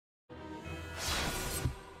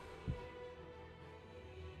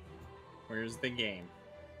Where's the game?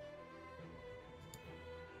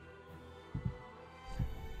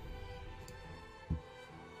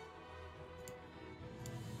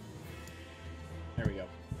 There we go.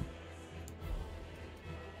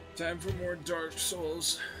 Time for more Dark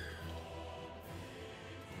Souls.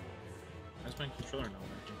 Why's my controller not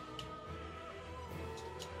working?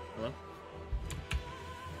 Hello?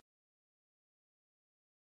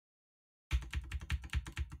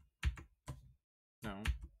 No.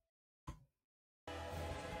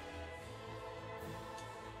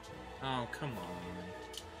 Oh, come on.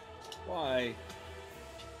 Why?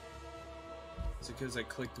 Is it because I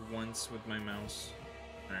clicked once with my mouse?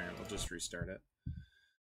 Alright, I'll just restart it.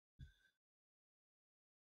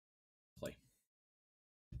 Play.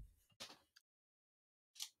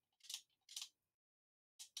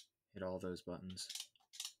 Hit all those buttons.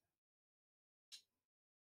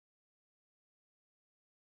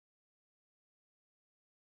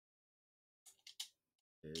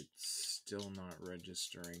 It's still not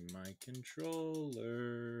registering my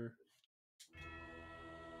controller.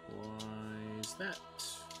 Why is that?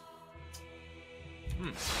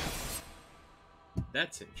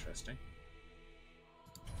 That's interesting.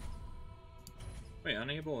 Wait,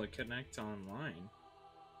 unable to connect online?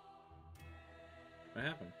 What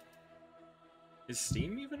happened? Is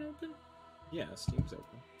Steam even open? Yeah, Steam's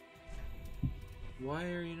open. Why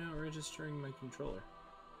are you not registering my controller?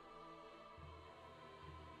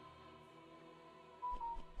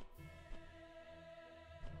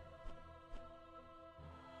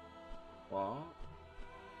 What?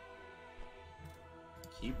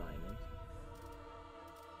 Key binding.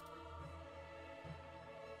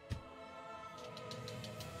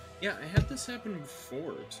 Yeah, I had this happen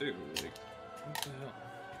before too. Like, what the hell?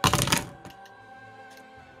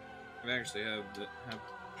 I've actually have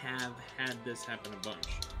had this happen a bunch.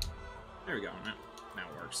 There we go. Now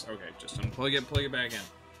it works. Okay, just unplug it, plug it back in.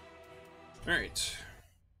 All right.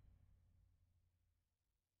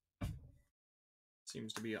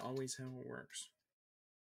 Seems to be always how it works.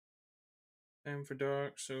 Time for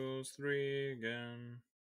Dark Souls 3 again.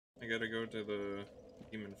 I gotta go to the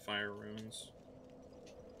Demon Fire Ruins.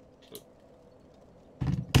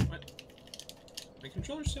 What? My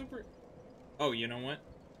controller's separate? Oh, you know what?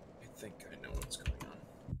 I think I know what's going on.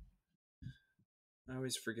 I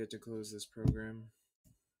always forget to close this program.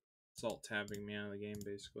 It's alt tabbing me out of the game,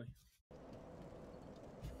 basically.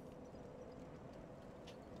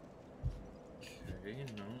 Okay,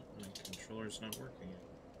 no, my controller's not working yet.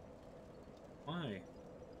 Why?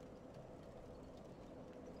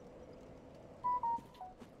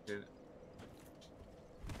 There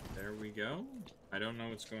we go. I don't know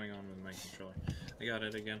what's going on with my controller. I got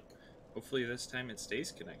it again. Hopefully this time it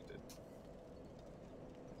stays connected.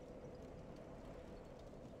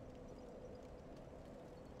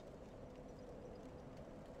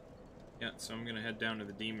 Yeah, so I'm gonna head down to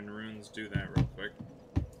the Demon Ruins, do that real quick.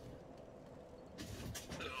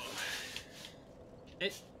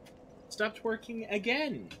 It stopped working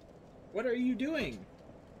again! What are you doing?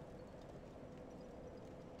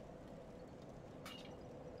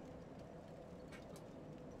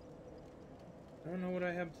 I don't know what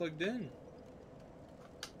I have plugged in.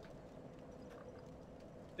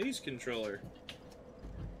 Please, controller.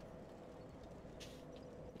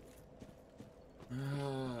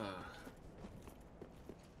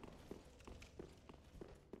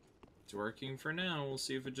 It's working for now. We'll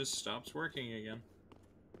see if it just stops working again.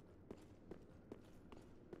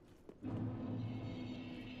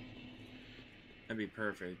 That'd be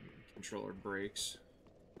perfect. Controller breaks.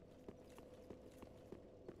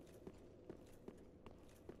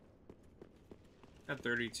 Got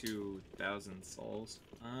 32,000 souls.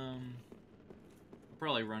 I'll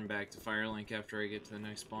probably run back to Firelink after I get to the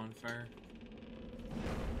next bonfire.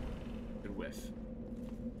 Good whiff.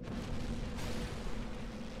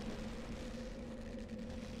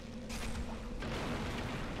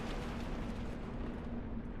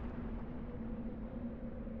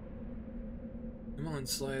 Come on,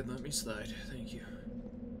 slide. Let me slide. Thank you.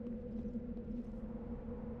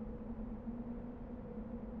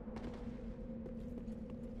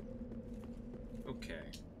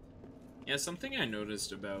 Okay. Yeah, something I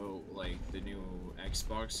noticed about, like, the new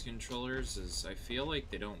Xbox controllers is I feel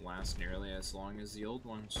like they don't last nearly as long as the old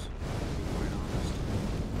ones, to be quite honest.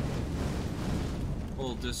 A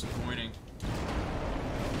little disappointing.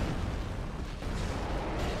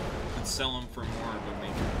 Could sell them for more, but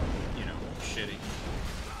make them, you know, shitty.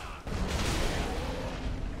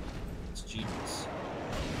 It's genius.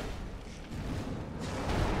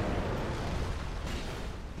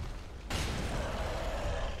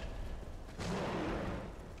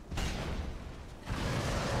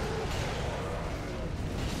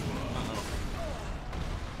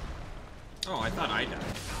 Oh, I thought I died.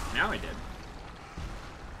 Now I did.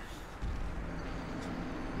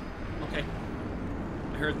 Okay.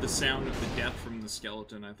 I heard the sound of the death from the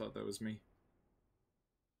skeleton. I thought that was me.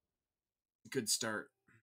 Good start.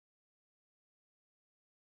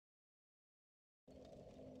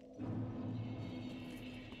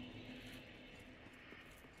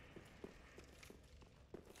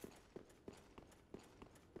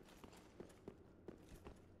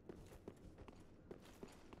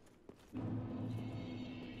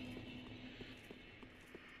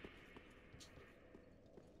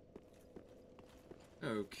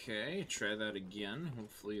 Okay, try that again.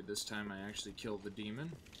 Hopefully this time I actually kill the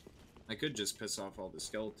demon. I could just piss off all the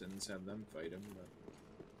skeletons, have them fight him, but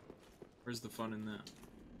where's the fun in that?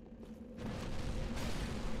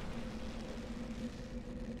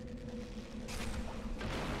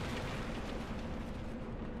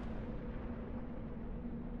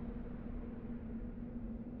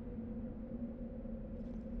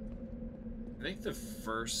 I think the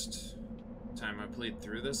first time I played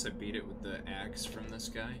through this, I beat it with the axe from this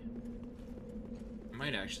guy. I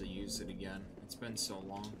might actually use it again. It's been so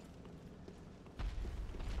long.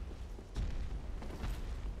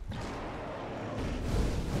 If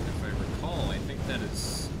I recall, I think that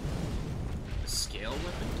is a scale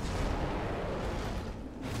weapon.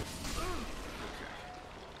 Okay.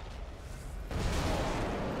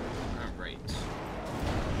 Alright.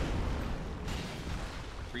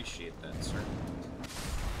 Appreciate that, sir.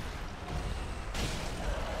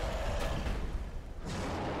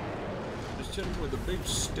 Just hit him with a big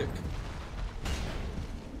stick.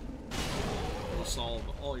 It'll solve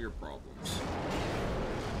all your problems.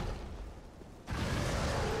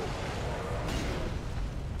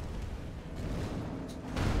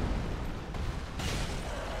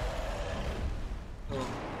 Oh.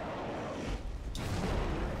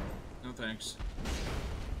 No thanks.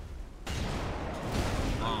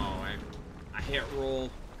 Oh, I hit roll.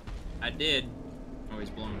 I did. Oh, he's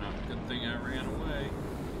blown up. Good thing I ran away.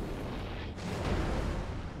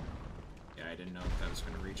 Yeah, I didn't know if that was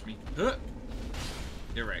going to reach me. Huh!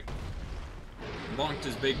 You're right. Bonked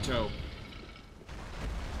his big toe.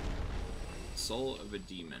 Soul of a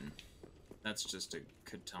demon. That's just a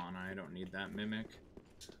katana. I don't need that mimic.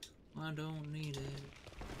 I don't need it.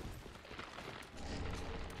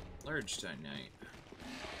 Large Titanite.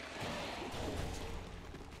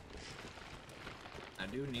 I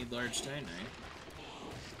do need large Titanite.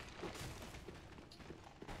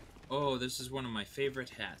 Oh, this is one of my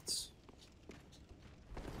favorite hats.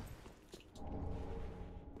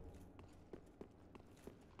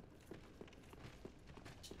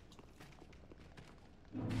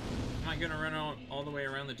 Am I gonna run out all the way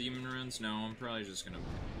around the demon ruins? No, I'm probably just gonna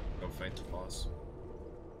go fight the boss.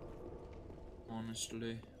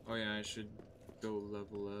 Honestly. Oh yeah, I should go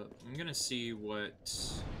level up. I'm gonna see what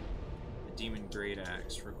the Demon Great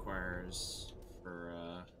Axe requires for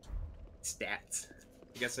stats.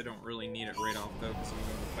 I guess I don't really need it right off though, because I'm going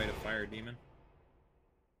to fight a fire demon.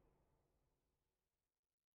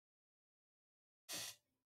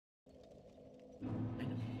 I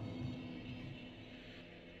know.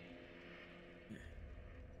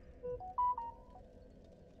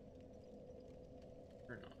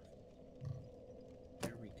 Turn off.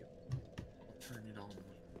 There we go. I'll turn it on.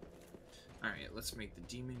 Alright, let's make the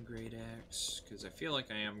Demon Great Axe, because I feel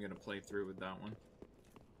like I am going to play through with that one.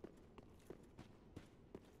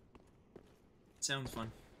 Sounds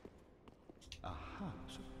fun. Aha.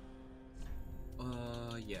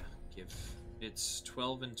 Yeah, give. It's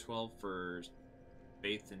 12 and 12 for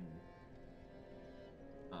faith and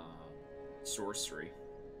sorcery.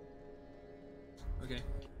 Okay.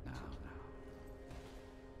 Now.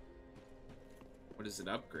 What does it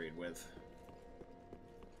upgrade with?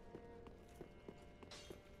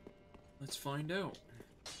 Let's find out.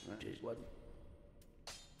 What?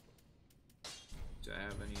 Do I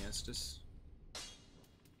have any Estus?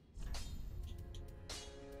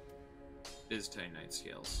 It is Titanite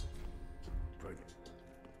scales.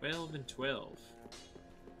 12 and 12.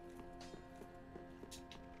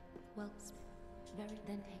 Well, very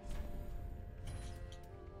then take.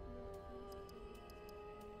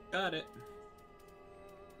 Got it.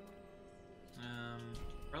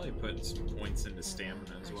 Probably put some points into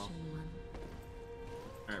stamina as well.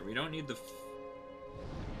 Alright, we don't need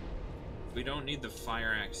the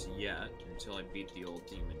fire axe yet until I beat the old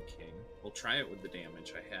Demon King. We'll try it with the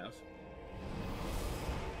damage I have.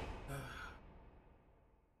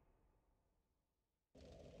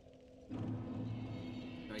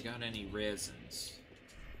 Have I got any resins?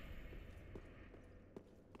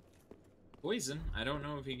 Poison? I don't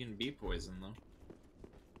know if he can be poison though.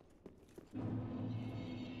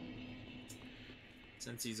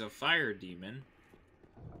 Since he's a fire demon,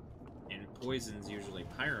 and poison's usually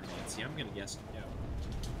pyromancy, I'm gonna guess no.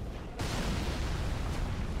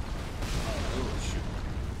 Oh, shoot.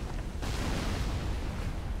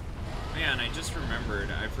 Oh, yeah, and I just remembered,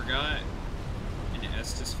 I forgot an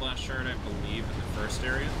Estus flash shard, I believe, in the first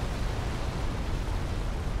area.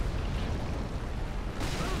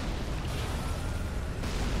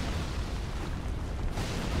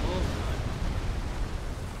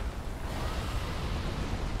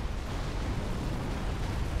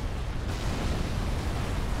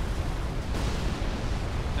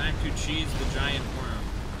 Cheese the giant worm.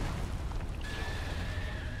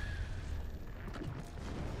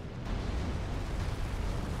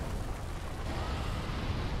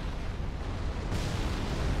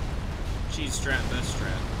 Cheese strat, best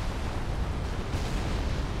strat.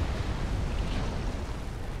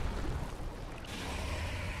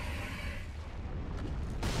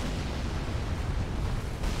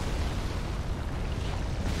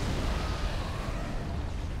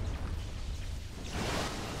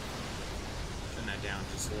 Down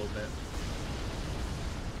just a little bit.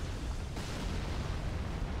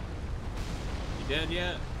 You dead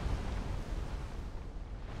yet?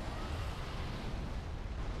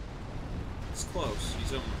 It's close.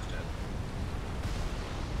 He's almost dead.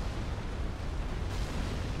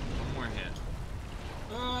 One more hit.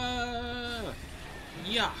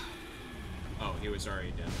 Yeah. Oh, he was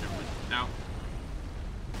already dead. Never mind.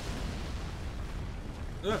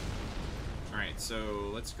 Ow. Alright,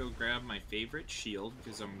 so let's go grab my favorite shield,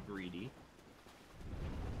 because I'm greedy.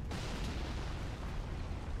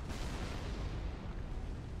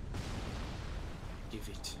 Give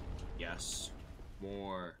it. Yes.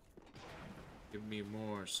 More. Give me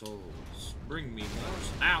more souls. Bring me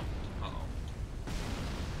more. Ow! Uh-oh.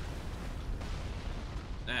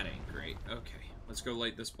 That ain't great. Okay. Let's go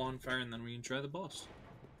light this bonfire, and then we can try the boss.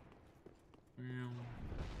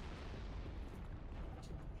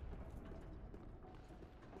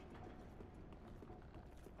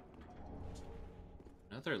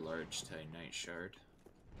 Another large Titanite shard.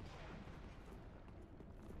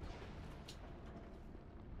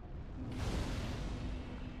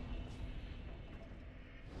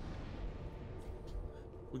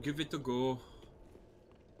 We'll give it a go.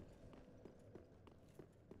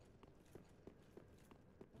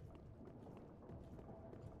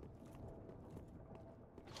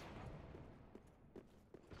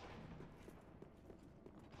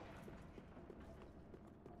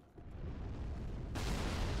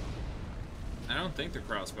 I don't think the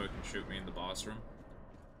crossbow can shoot me in the boss room.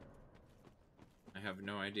 I have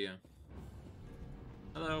no idea.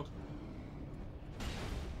 Hello.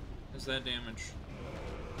 What's that damage?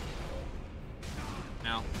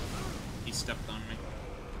 Ow. He stepped on me.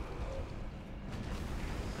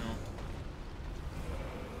 No.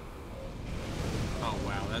 Oh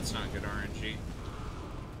wow, that's not good RNG.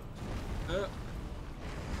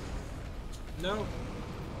 No.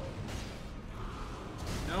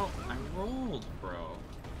 No, I rolled, bro.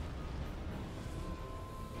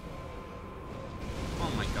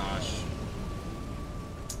 Oh my gosh.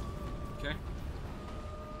 Okay.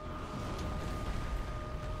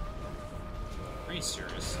 Are you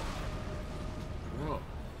serious? Bro.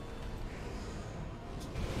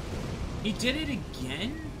 He did it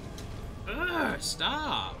again? Ugh,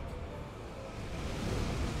 stop.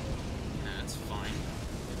 Yeah, that's fine.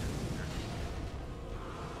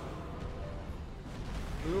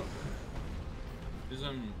 Do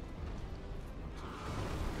something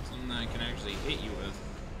that I can actually hit you with.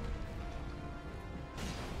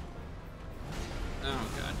 Oh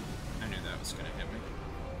god, I knew that was gonna hit me.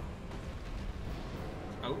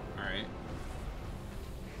 Oh, alright.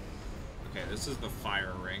 Okay, this is the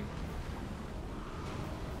fire ring.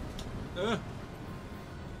 I'm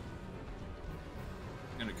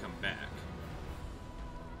gonna come back.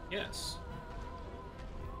 Yes.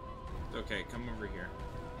 Okay, come over here.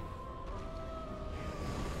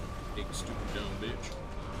 Big stupid dumb bitch.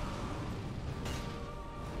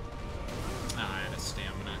 Ah, I had a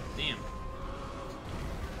stamina. Damn.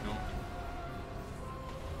 No.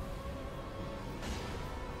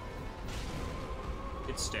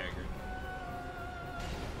 It's staggered.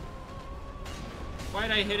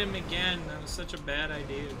 Why'd I hit him again? That was such a bad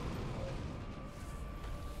idea.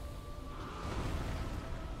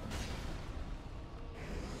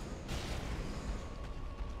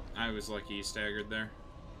 I was lucky he staggered there.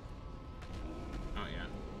 Oh yeah.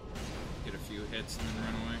 Get a few hits and then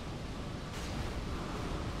run away.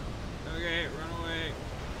 Okay, run away.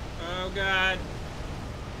 Oh god.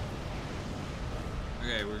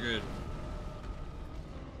 Okay, we're good.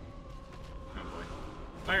 Oh boy.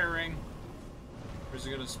 Fire ring. Where's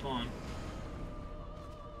it gonna spawn?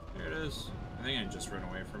 There it is. I think I just ran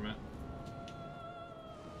away from it.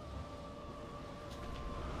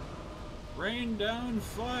 Rain down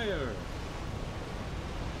fire!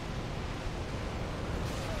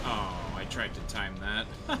 Oh, I tried to time that.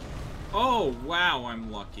 Oh, wow,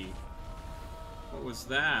 I'm lucky. What was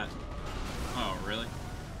that? Oh, really?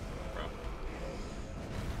 Bro.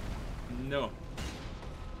 No.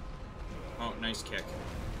 Oh, nice kick.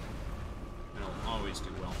 It'll always do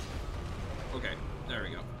well. Okay, there we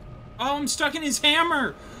go. Oh, I'm stuck in his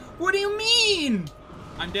hammer! What do you mean?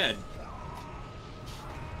 I'm dead.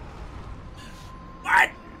 What?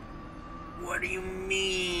 What do you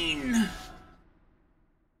mean?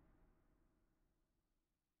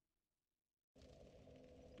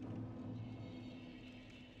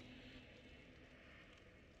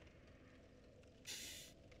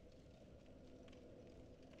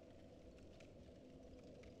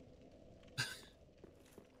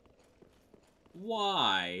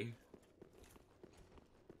 Why?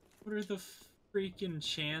 What are the freaking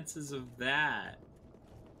chances of that?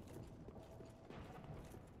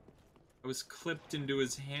 I was clipped into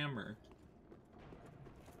his hammer.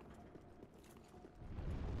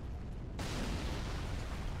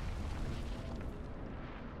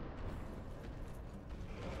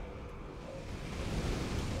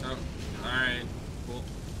 Oh, alright. Cool.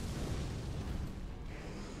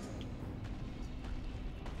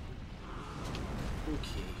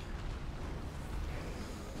 Okay.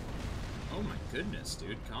 Oh my goodness,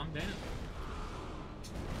 dude. Calm down.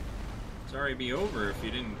 Sorry, be over if you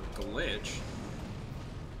didn't glitch.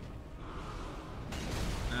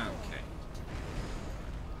 Okay.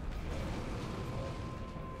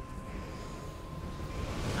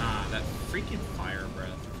 Ah, that freaking fire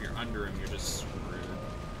breath. If you're under him, you're just screwed.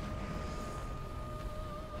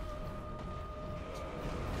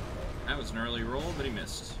 That was an early roll, but he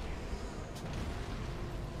missed.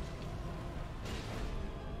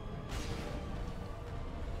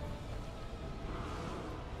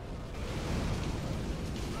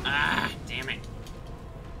 Ah, damn it.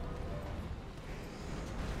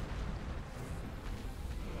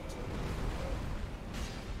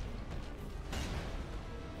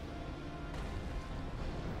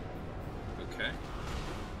 Okay.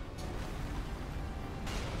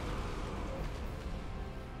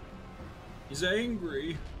 He's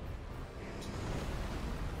angry.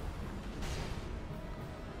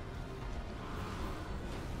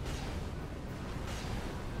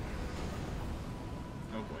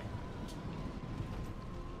 Oh boy.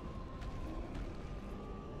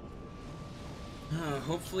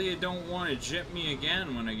 Hopefully it don't want to jip me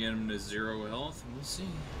again when I get him to 0 health. We'll see.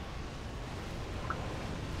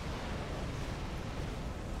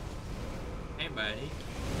 Hey, buddy.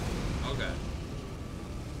 Oh, God.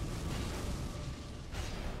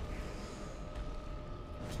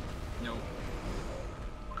 Nope.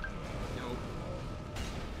 Nope.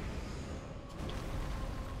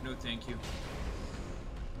 No, thank you.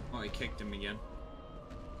 Oh, I kicked him again.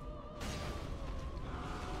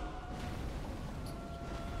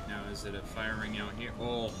 Now, is it a firing out here?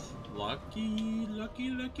 Oh, lucky, lucky,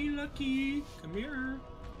 lucky, lucky. Come here.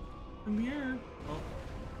 Come here. Oh,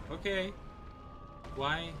 okay.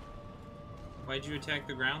 Why? Why'd you attack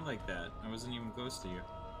the ground like that? I wasn't even close to you.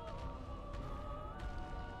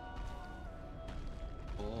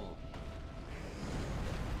 Oh.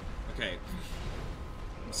 Okay.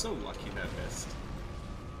 I'm so lucky that missed.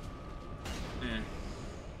 Eh.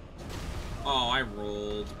 Oh, I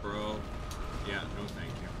rolled, bro. Yeah, no thank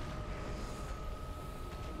you.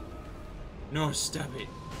 No, stop it.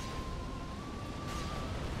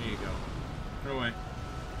 There you go. Put away.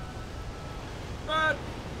 But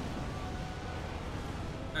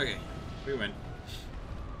okay, we win.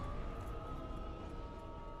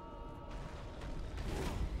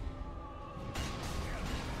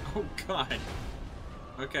 Oh God.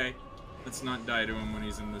 Okay, let's not die to him when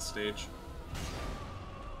he's in this stage.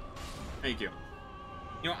 Thank you.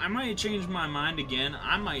 You know, I might change my mind again.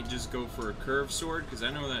 I might just go for a curved sword, because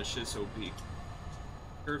I know that shit's OP.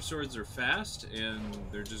 Curved swords are fast, and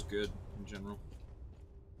they're just good in general.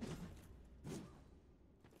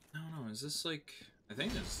 I don't know, is this like... I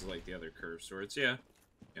think this is like the other curved swords. Yeah.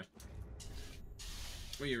 Yeah.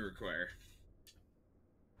 What do you require?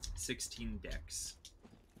 16 decks.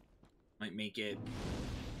 Might make it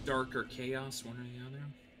dark or chaos, one or the other.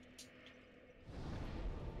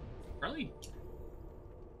 Probably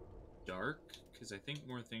dark, because I think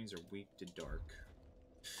more things are weak to dark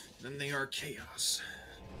than they are chaos.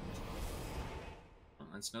 Well,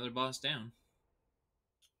 that's another boss down.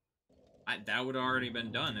 That would have already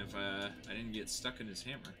been done if I didn't get stuck in his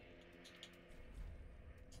hammer.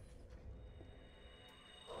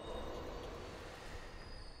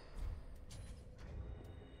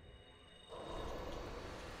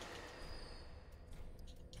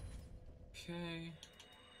 Okay.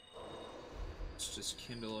 Let's just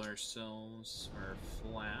kindle ourselves our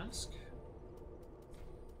flask.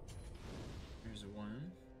 There's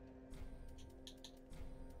one.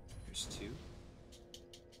 There's two.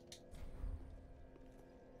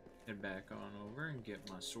 Head back on over and get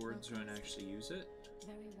my sword so I can actually use it.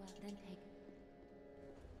 Very well, then take.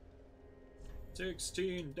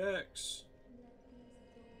 16 decks.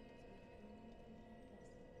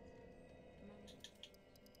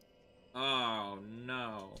 Oh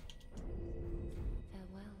no.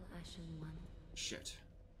 Farewell, Ashen One. Shit.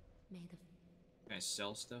 May the Can I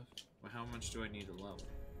sell stuff? Well, how much do I need to level?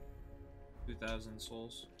 2,000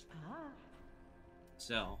 souls?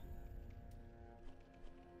 Sell.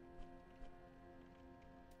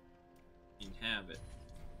 You can have it.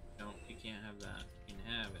 No, you can't have that. You can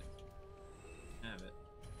have it. Have it.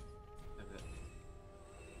 Have it.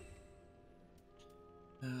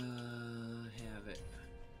 Have it.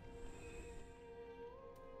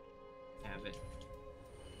 Have it.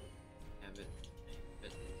 Have it. Have it.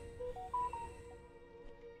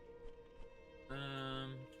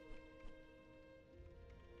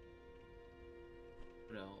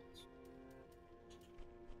 What else?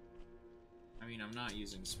 I mean, I'm not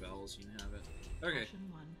using spells. You can have it. Okay.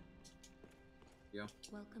 Ashen One. Yeah.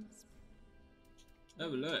 welcome. Oh,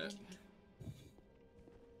 look. Then take.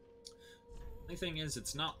 The thing is,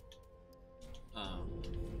 it's not Farewell,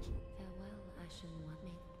 Ashen One.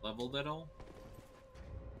 May leveled at all.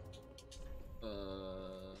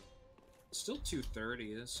 Still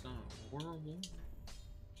 230. That's not horrible.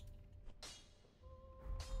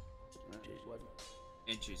 What?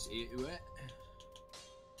 Inches. What?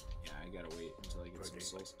 Yeah, I gotta wait until I get some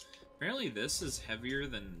souls. Apparently, this is heavier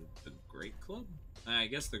than the Great Club. I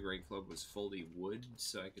guess the Great Club was fully wood,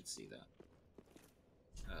 so I could see that.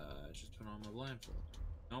 Just put on my blindfold.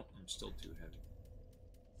 Nope, I'm still too heavy.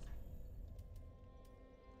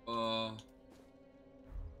 Oh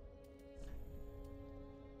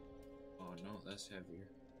no, that's heavier.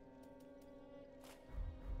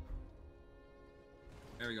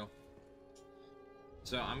 There we go.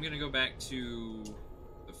 So I'm gonna go back to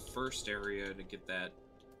the first area to get that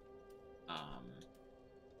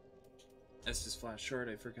Estus Flash Shard.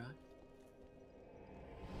 I forgot.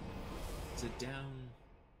 Is it down?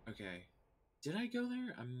 Okay. Did I go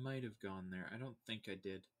there? I might have gone there. I don't think I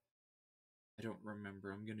did. I don't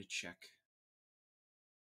remember. I'm gonna check.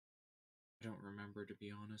 I don't remember, to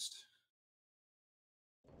be honest.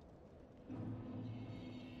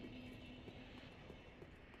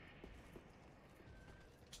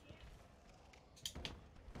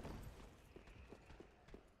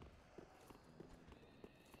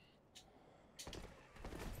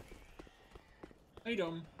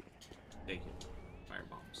 Item. Take it. Fire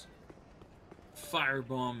bombs. Fire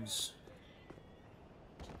bombs.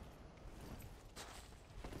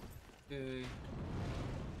 Okay.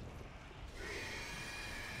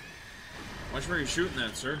 Watch where you're shooting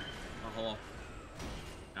that, sir. Oh, hello.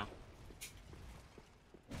 No.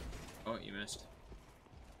 Oh, you missed.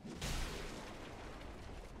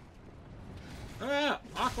 Ah!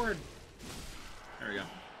 Awkward! There we go.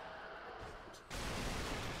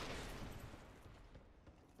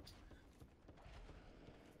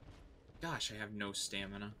 Gosh, I have no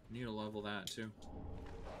stamina. I need to level that, too.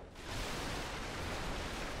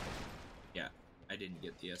 Yeah, I didn't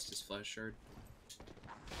get the Estus Flash Shard.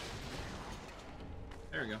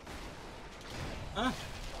 There we go. Ah!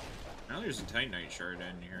 Now there's a Titanite Shard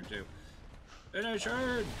in here, too. Titanite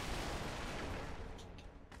Shard!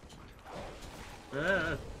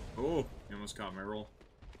 Ah! Oh, you almost caught my roll.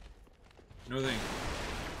 No thing.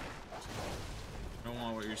 I don't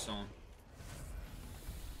want what you're selling.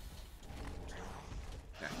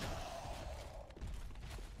 Okay.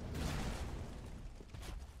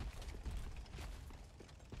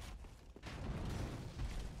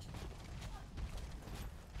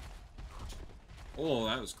 Oh,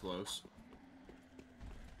 that was close.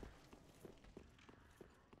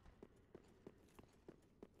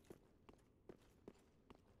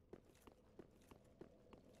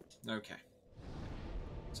 Okay.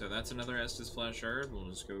 So that's another Estus Flash Shard. We'll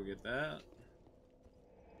just go get that.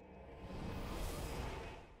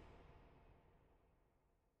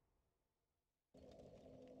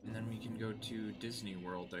 And then we can go to Disney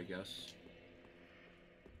World, I guess.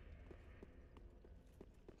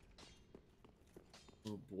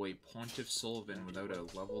 Oh boy, Pontiff Sullivan without a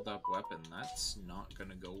leveled up weapon. That's not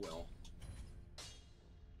gonna go well.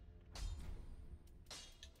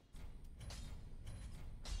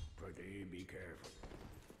 Pretty be careful.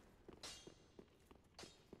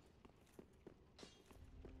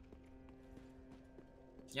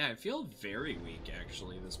 Yeah, I feel very weak,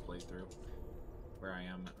 actually, this playthrough. Where I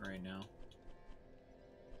am right now.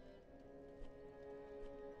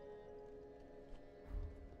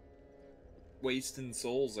 Wasting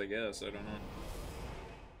souls, I guess. I don't know.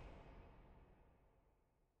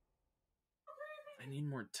 I need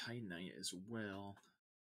more Titanite as well.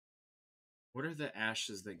 What are the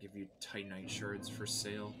ashes that give you Titanite shards for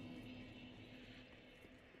sale?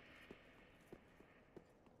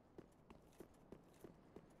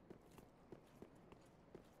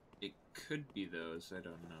 It could be those, I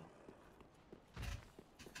don't know.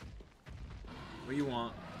 What do you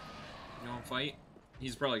want? You want to fight?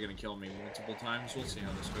 He's probably going to kill me multiple times. We'll see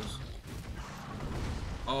how this goes.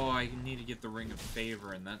 Oh, I need to get the Ring of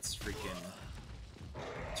Favor, and that's freaking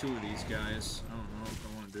 2 of these guys. I don't know if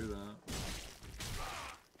I want to do that.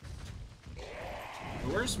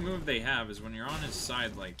 The worst move they have is when you're on his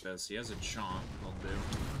side like this, he has a chomp he'll do.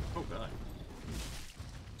 Oh god.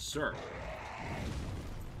 Sir.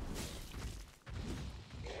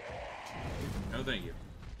 No thank you.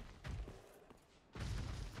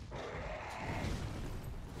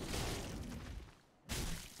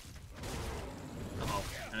 Uh-oh,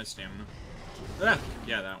 and a stamina. Ah!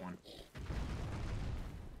 Yeah, that one.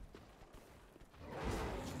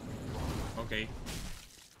 Okay.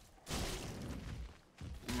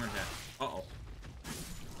 One more hit. Uh-oh.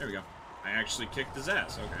 There we go. I actually kicked his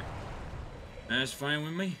ass. Okay. That's fine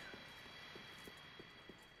with me.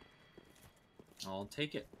 I'll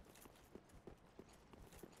take it.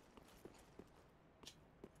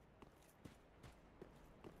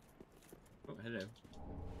 Oh, hello.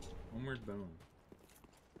 Homer's bone.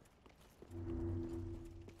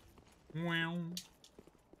 Wow.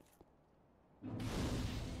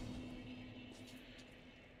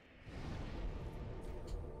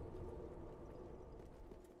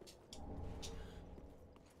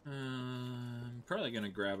 I'm probably gonna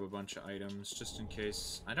grab a bunch of items just in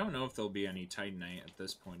case. I don't know if there'll be any Titanite at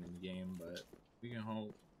this point in the game, but we can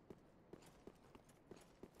hope.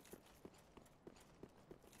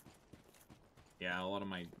 Yeah, a lot of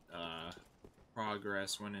my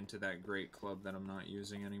progress went into that great club that I'm not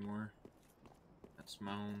using anymore. That's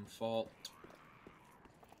my own fault.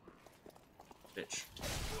 Bitch.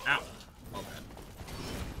 Ow! Oh, bad.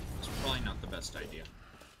 It's probably not the best idea.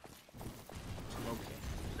 Okay.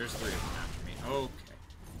 There's 3 of them after me. Okay.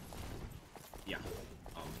 Yeah.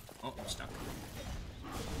 Oh, I'm stuck.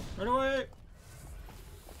 Run away!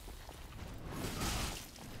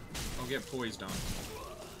 I'll get poised on.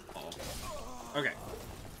 Uh-oh. Okay.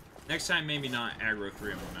 Next time, maybe not aggro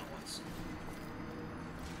 3 of them at once.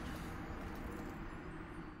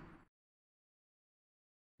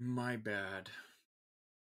 My bad.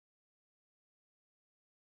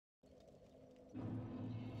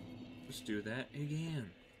 Let's do that again.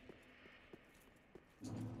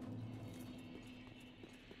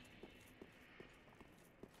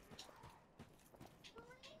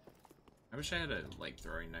 I wish I had a, like,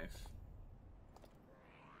 throwing knife.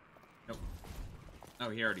 Nope. Oh,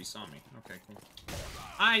 he already saw me. Okay, cool.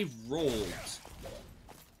 I rolled!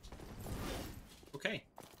 Okay.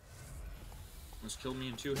 Almost killed me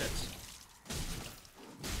in 2 hits.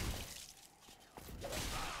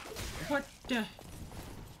 What the...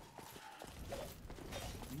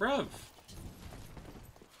 Bruv!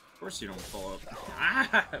 Of course you don't follow up.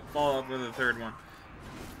 Ah! Follow up with a 3rd one.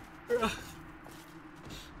 Ugh.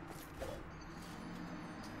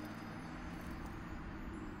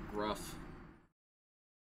 Rough.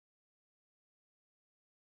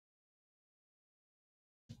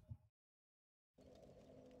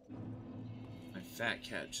 My fat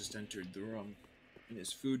cat just entered the room, and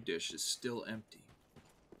his food dish is still empty.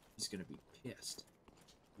 He's gonna be pissed.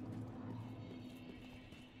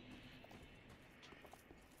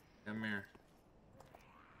 Come here.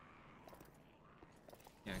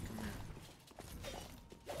 Yeah, come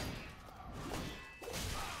here.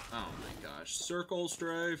 Oh my gosh. Circle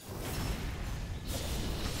strafe!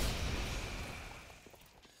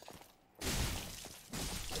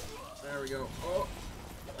 There we go. Oh!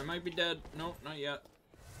 I might be dead. Nope, not yet.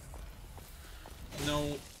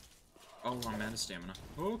 No. Oh, I'm out of stamina.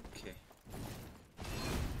 Okay.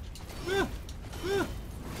 Ah! Ah!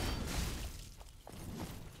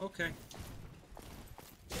 Okay.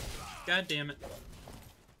 God damn it.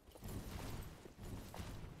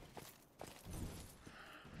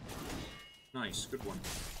 Nice, good one.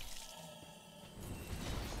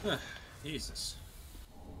 Jesus.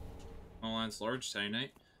 Well, that's large Titanite.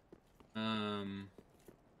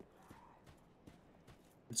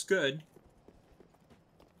 It's good.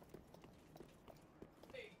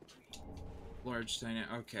 Large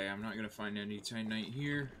Titanite. Okay, I'm not gonna find any Titanite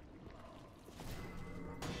here.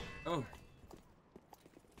 Oh.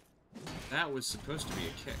 That was supposed to be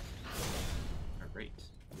a kick. Alright.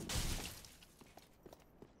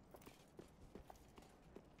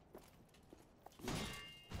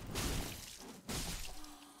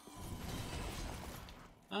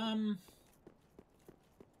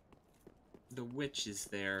 The witch is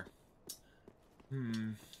there.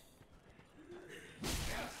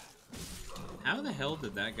 How the hell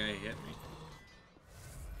did that guy hit me?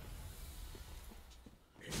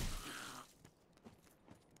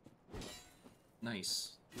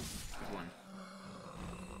 Nice. Good one.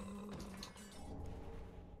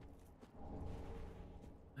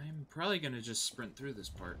 I'm probably gonna just sprint through this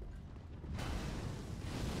part.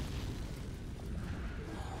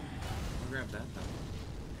 I'll grab that though.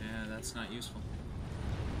 Yeah, that's not useful.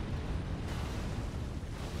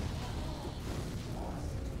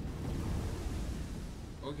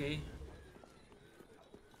 Okay.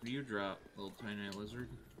 What do you drop, little tiny lizard?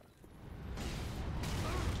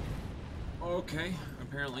 Okay,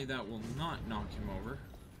 apparently that will not knock him over.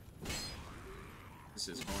 This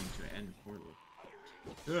is going to end poorly.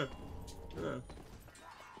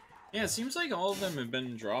 Yeah, it seems like all of them have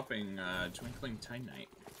been dropping Twinkling Titanite.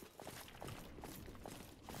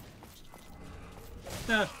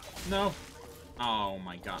 No. Oh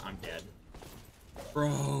my god, I'm dead.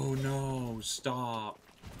 Bro, no, stop.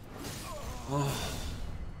 Oh,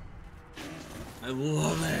 I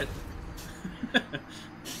love it.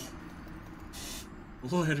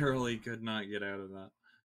 Literally could not get out of that.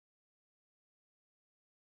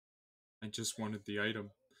 I just wanted the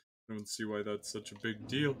item. I don't see why that's such a big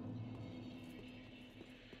deal.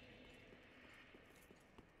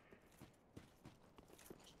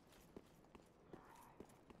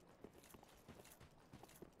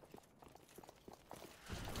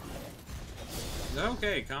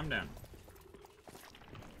 Okay, calm down.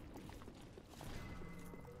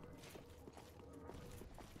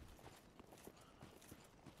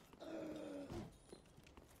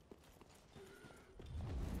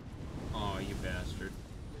 Oh, you bastard.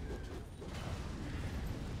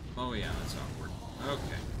 Oh yeah, that's awkward.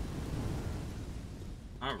 Okay.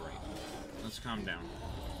 Alright. Let's calm down.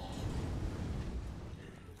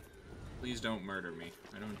 Please don't murder me.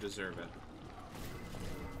 I don't deserve it.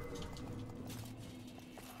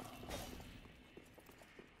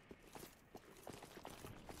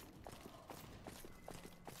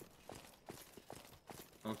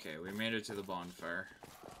 Okay, we made it to the bonfire.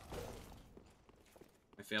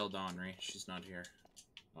 I failed Henri. She's not here.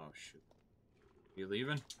 Oh, shoot. You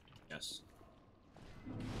leaving? Yes.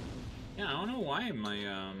 Yeah, I don't know why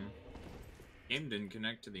my, game didn't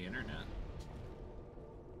connect to the internet.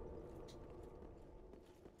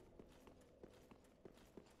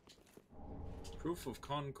 Proof of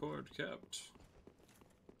Concord kept.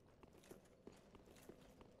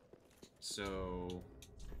 So...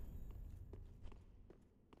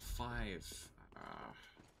 5.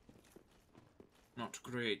 Not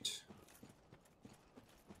great.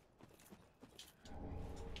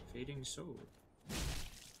 Fading soul.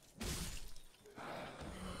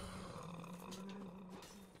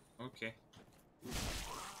 Okay.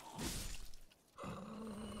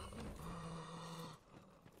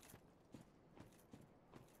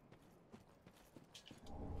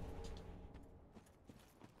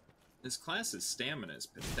 This class's stamina is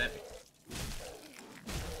pathetic.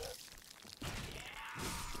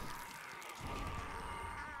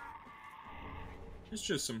 It's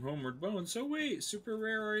just some homeward bones. So wait, super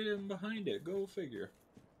rare item behind it. Go figure.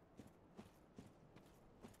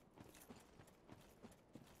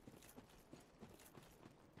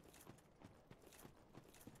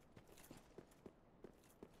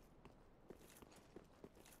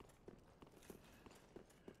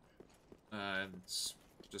 It's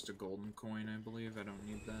just a golden coin, I believe. I don't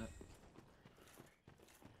need that.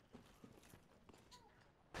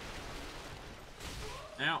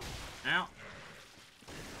 Ow! Ow!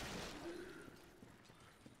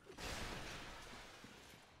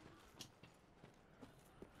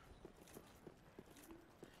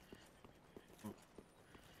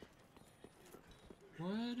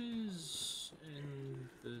 What is in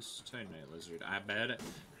this Titanite lizard? I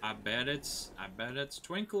bet it's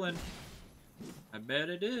twinkling. I bet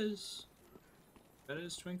it is. I bet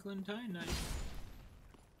it's twinkling Titanite.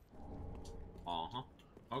 Uh-huh.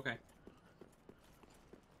 Okay.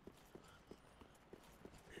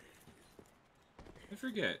 I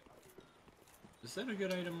forget. Is that a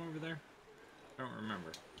good item over there? I don't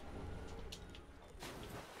remember.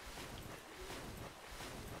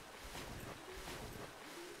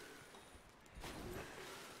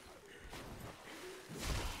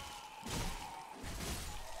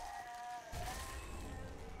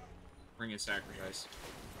 Bring a sacrifice.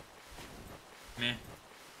 Meh.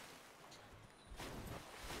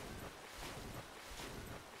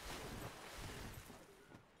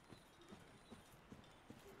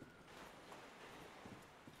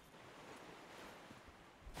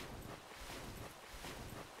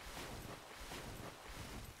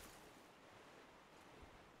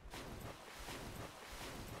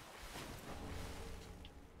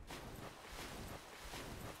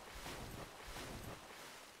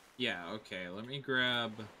 Yeah, okay, let me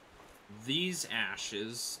grab these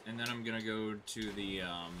ashes, and then I'm gonna go to the,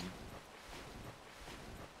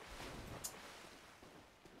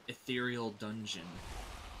 ethereal dungeon.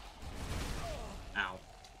 Ow.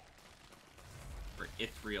 Or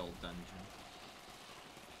ethereal dungeon.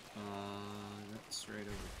 That's right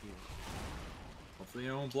over here. Hopefully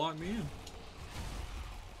it won't block me in.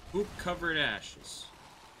 Poop covered ashes.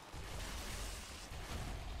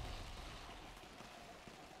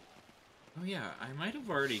 Oh yeah, I might have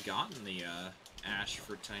already gotten the ash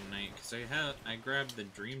for Titanite because I grabbed the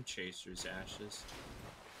Dream Chaser's ashes.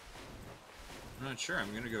 I'm not sure.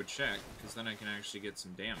 I'm gonna go check because then I can actually get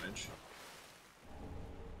some damage.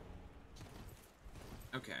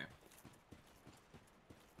 Okay.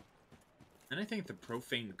 And I think the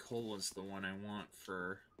Profane Coal is the one I want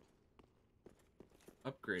for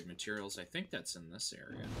upgrade materials. I think that's in this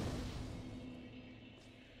area.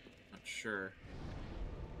 Not sure.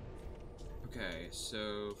 Okay,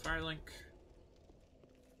 so Firelink.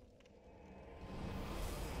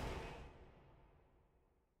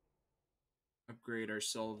 Upgrade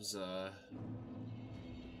ourselves a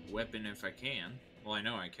weapon if I can. Well, I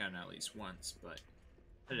know I can at least once, but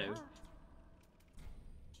hello.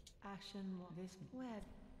 Ashen this web.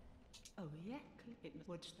 Oh yeah, it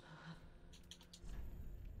would.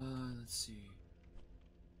 Let's see.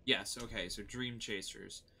 Yes, okay, so Dream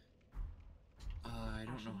Chasers. I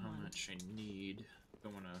don't know how much I need.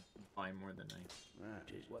 Don't want to buy more than I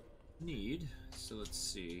need, so let's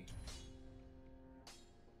see.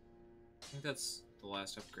 I think that's the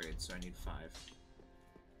last upgrade, so I need 5.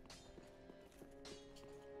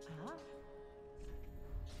 Ah.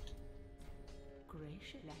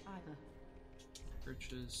 Gracious, either.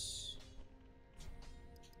 Purchase.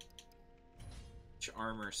 Which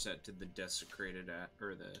armor set did the desecrated at,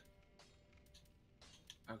 or the...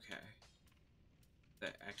 Okay. The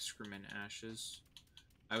excrement ashes.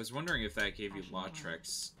 I was wondering if that gave you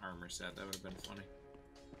Lautrec's armor set. That would have been funny.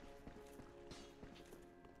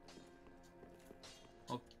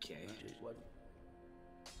 Okay.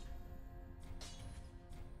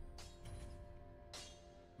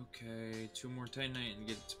 Okay, 2 more Titanite and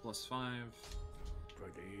get it to +5.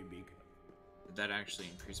 Did that actually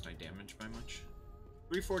increase my damage by much?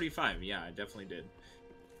 345, yeah, I definitely did.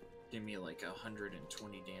 Give me like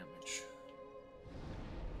 120 damage.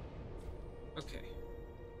 Okay.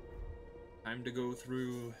 Time to go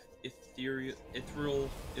through Ethereal's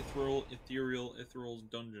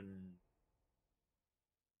dungeon.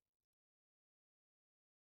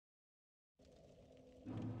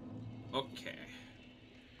 Okay.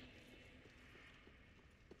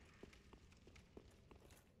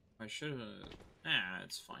 I should have... Ah,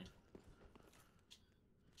 it's fine.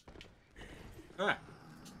 Ah!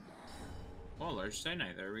 Well, there's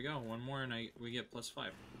Titanite. There we go. One more and we get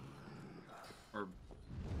 +5. Or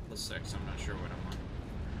 +6. I'm not sure what I'm on.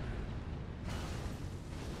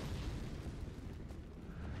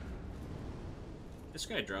 This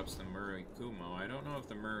guy drops the Murakumo. I don't know if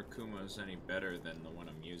the Murakumo is any better than the one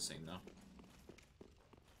I'm using, though.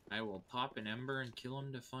 I will pop an Ember and kill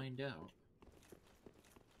him to find out.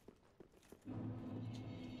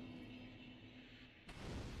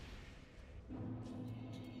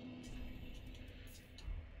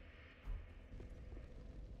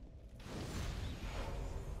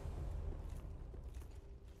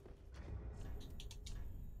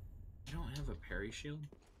 I don't have a parry shield?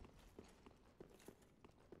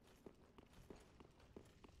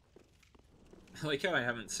 I like how I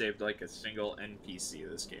haven't saved like a single NPC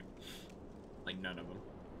this game. Like none of them.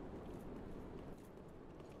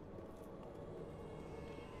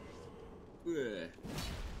 Ugh.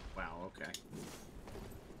 Wow, okay.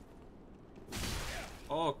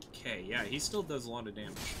 Okay, yeah, he still does a lot of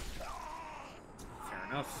damage. Fair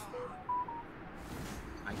enough.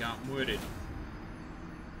 I got wooded.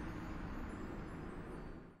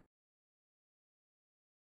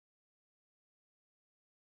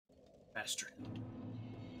 Bastard.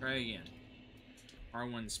 Try again.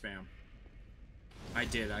 R1 spam. I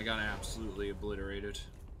did, I got absolutely obliterated.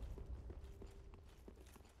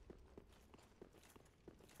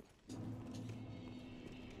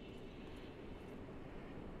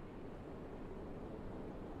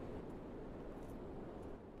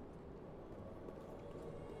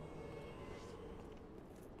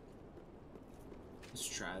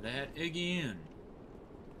 Let's try that again.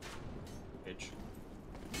 Bitch.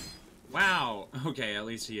 Wow! Okay, at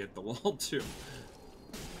least he hit the wall too.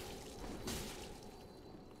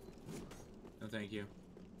 No thank you.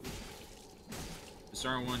 Just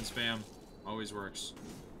R1 spam. Always works.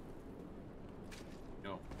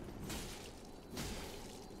 No.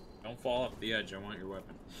 Don't fall off the edge, I want your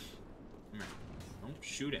weapon. Come here. Don't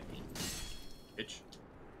shoot at me. Bitch.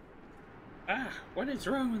 Ah! What is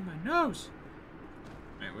wrong with my nose?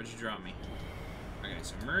 Alright, what'd you drop me? Okay,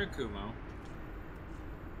 so Murakumo.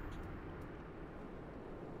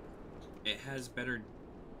 It has better...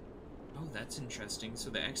 Oh, that's interesting.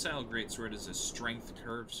 So the Exile Greatsword is a strength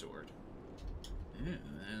curved sword. Yeah,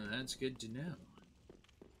 that's good to know.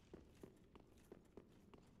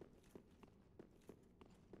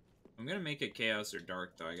 I'm gonna make it Chaos or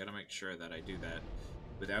Dark, though. I gotta make sure that I do that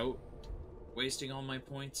without wasting all my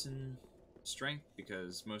points in strength,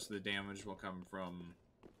 because most of the damage will come from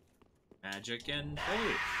magic and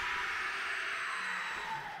faith.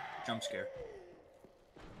 Jump scare.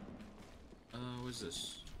 What's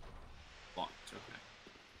this? Locked,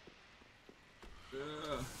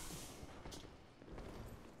 okay.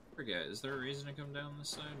 Forget, is there a reason to come down this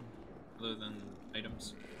side? Other than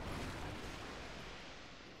items?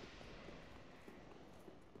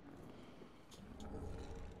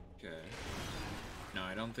 Okay. No,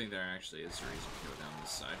 I don't think there actually is a reason to go down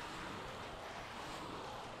this side.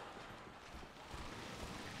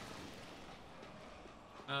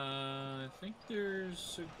 I think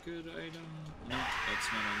there's a good item. Nope, that's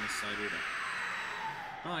not on this side either.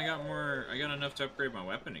 Oh, I got enough to upgrade my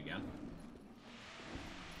weapon again.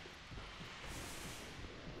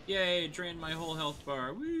 Yay, drained my whole health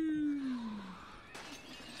bar. Woo!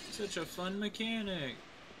 Such a fun mechanic.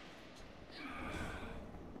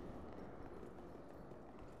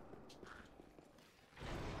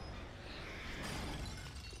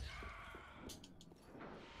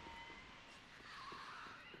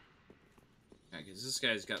 Because this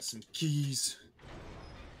guy's got some keys.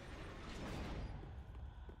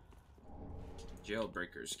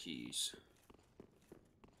 Jailbreaker's keys.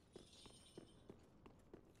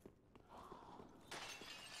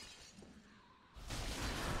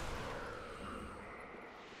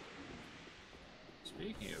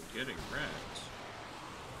 Speaking of getting wrecked.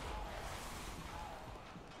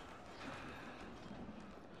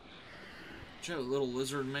 Watch out, little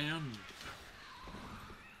lizard man.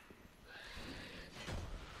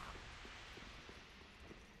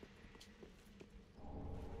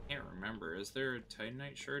 Remember, is there a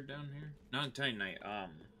Titanite shard down here? Not Titanite,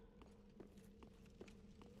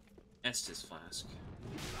 Estus flask.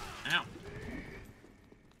 Ow!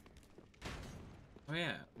 Oh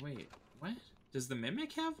yeah, wait, what? Does the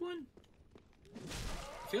Mimic have one?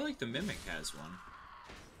 I feel like the Mimic has one.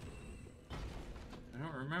 I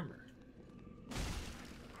don't remember.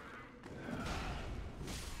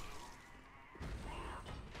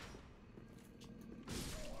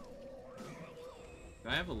 Do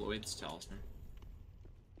I have a Lloyd's Talisman?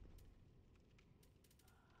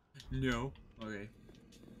 No. Okay.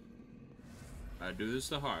 I do this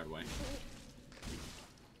the hard way.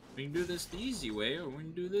 We can do this the easy way, or we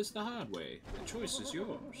can do this the hard way. The choice is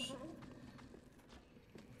yours.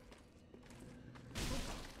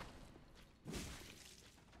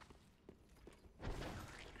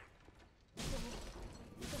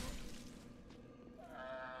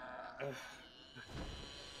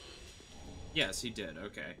 Yes, he did.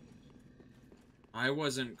 Okay. I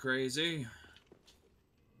wasn't crazy.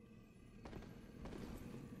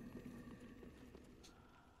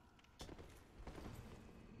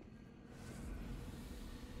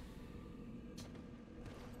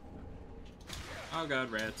 Oh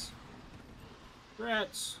god, rats.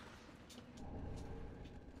 Rats!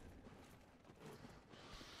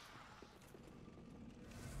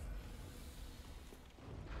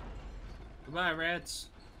 Goodbye, rats.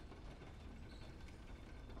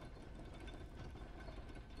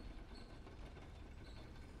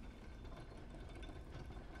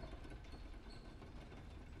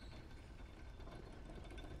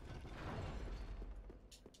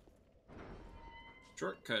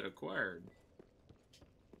 Shortcut acquired.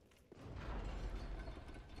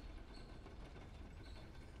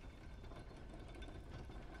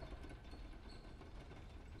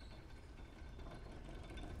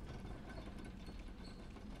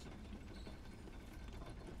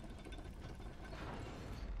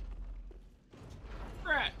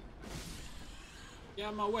 Rat! Get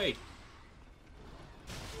out of my way.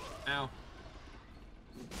 Ow.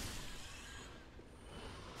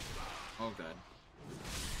 Oh god.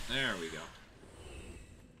 There we go.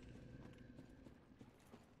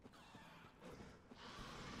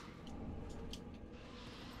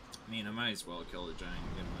 I mean, I might as well kill the giant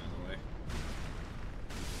and get him out of the way.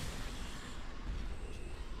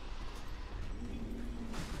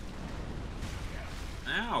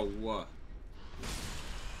 Ow!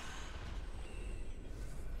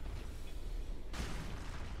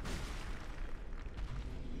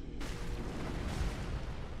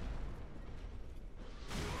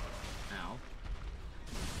 Ow.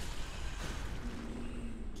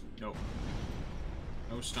 No.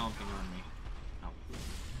 No stomping on me. Ow!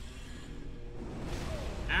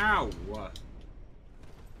 Ow!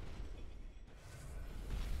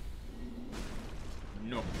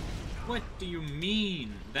 No. What do you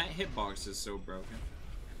mean? That hitbox is so broken.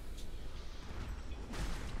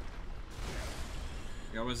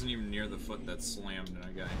 I wasn't even near the foot that slammed and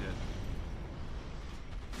I got hit.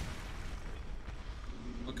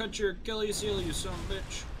 I'll cut your Achilles heel, you son of a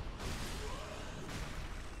bitch.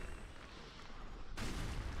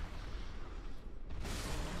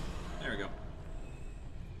 There we go.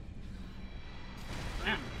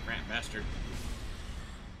 Ah, rat bastard.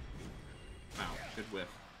 Wow, good whiff.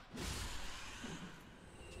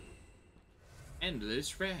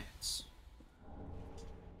 Endless rats.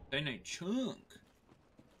 Then a chunk.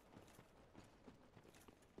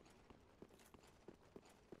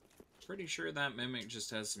 Pretty sure that mimic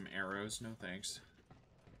just has some arrows. No thanks.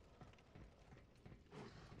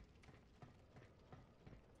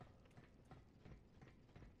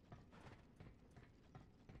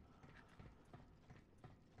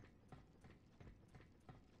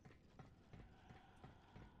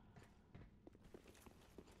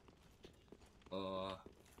 Oh,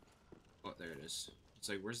 there it is. It's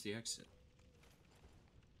like, where's the exit?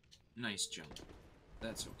 Nice jump.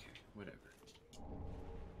 That's okay. Whatever.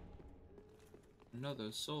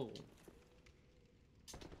 Another soul.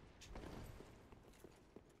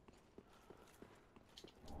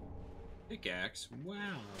 Pickaxe.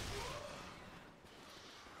 Wow.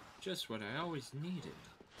 Just what I always needed.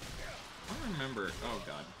 I don't remember. Oh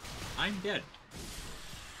god. I'm dead.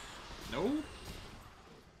 No?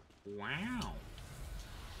 Wow.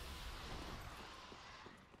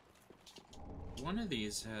 One of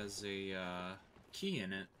these has a key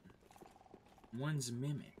in it. One's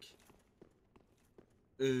mimic.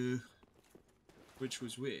 Which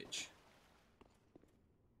was which?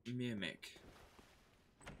 Mimic.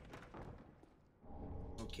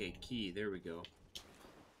 Okay, key, there we go.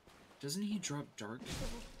 Doesn't he drop dark?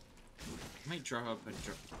 Might drop up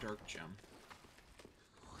a dark gem.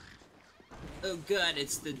 Oh god,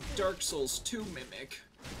 it's the Dark Souls 2 mimic.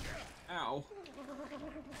 Ow.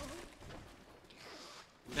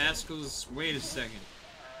 Pascal's, wait a second.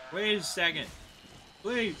 Wait a second.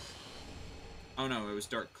 Please. Oh no, it was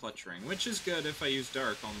Dark Clutch Ring, which is good. If I use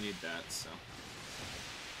Dark, I'll need that, so.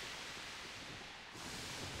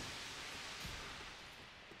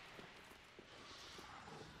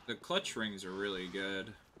 The Clutch Rings are really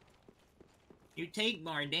good. You take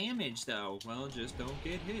more damage, though. Well, just don't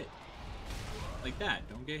get hit. Like that,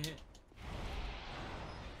 don't get hit.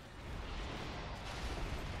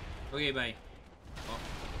 Okay, bye. Oh.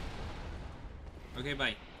 Okay,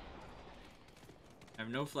 bye. I have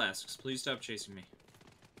no flasks. Please stop chasing me.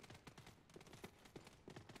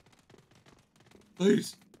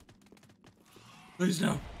 Please. Please,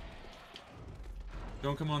 no.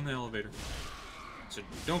 Don't come on the elevator. So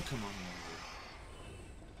don't come on the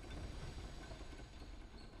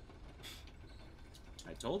elevator.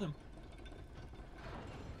 I told him.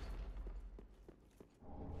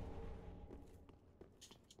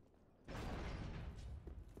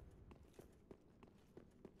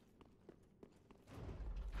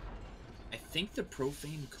 I think the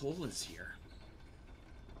Profane Coal is here.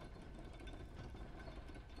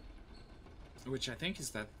 Which I think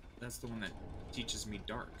is that's the one that teaches me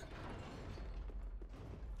Dark.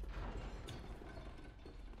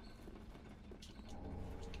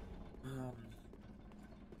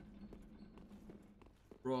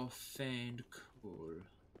 Profane Coal.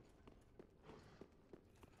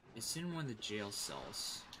 It's in one of the jail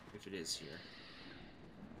cells, if it is here.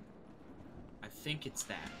 I think it's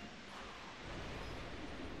that.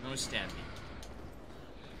 Don't stab me.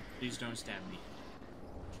 Please don't stab me.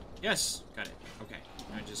 Yes! Got it. Okay.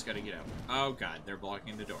 I just gotta get out. Oh god, they're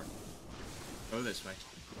blocking the door. Go this way.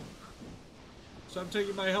 Stop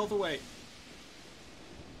taking my health away!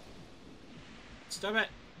 Stop it!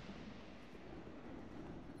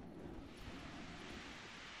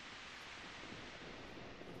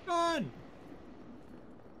 Run!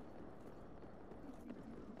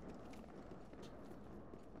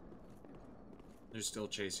 They're still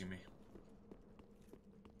chasing me.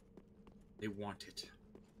 They want it.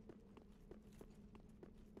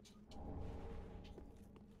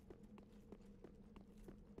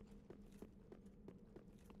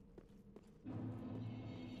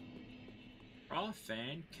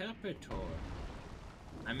 Profane Capitor.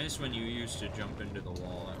 I miss when you used to jump into the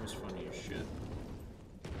wall. That was funny as shit.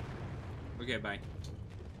 Okay, bye.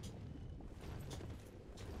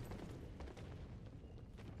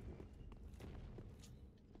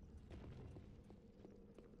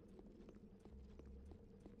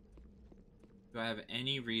 Do I have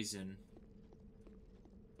any reason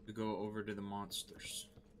to go over to the monsters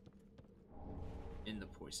in the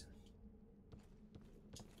poison?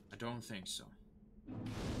 I don't think so.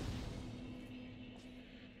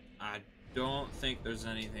 I don't think there's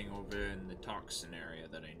anything over in the toxin area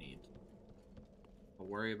that I need. I'll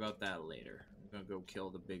worry about that later. I'm gonna go kill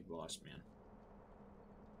the big boss man.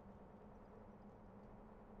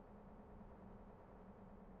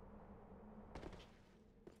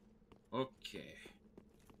 Okay.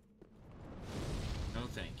 No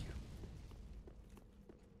thank you.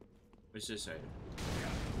 What's this item?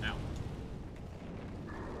 Now.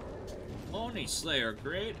 Oni Slayer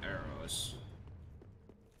great arrows.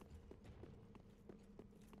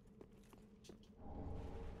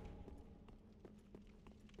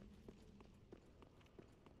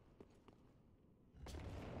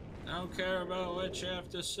 I don't care about what you have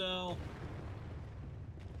to sell.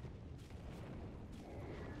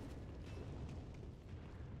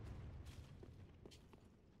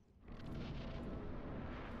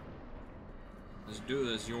 Let's do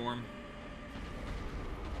this, Yorm.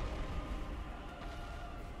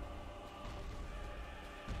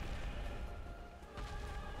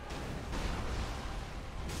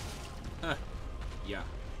 Huh. Yeah.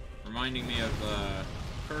 Reminding me of,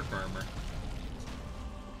 Kirk armor.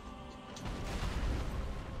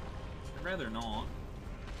 I'd rather not.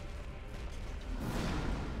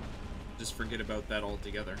 Just forget about that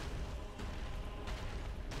altogether.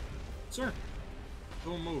 Sir,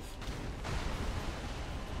 don't move.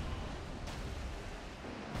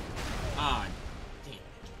 Ah, damn.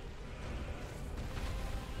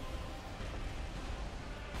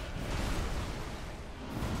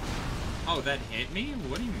 Oh, that hit me?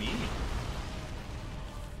 What do you mean?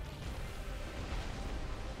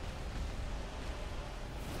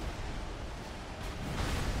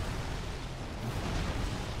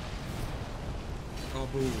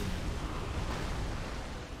 Kaboom.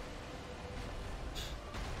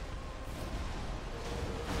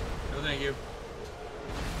 No, thank you.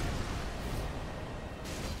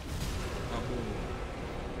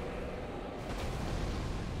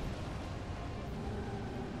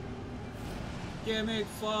 Gimmick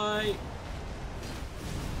fight!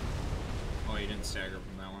 Oh, you didn't stagger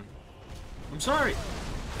from that one. I'm sorry!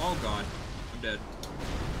 Oh god. I'm dead.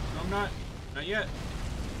 No, I'm not. Not yet.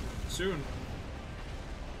 Soon.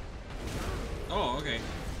 Oh, okay.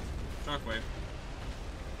 Shockwave.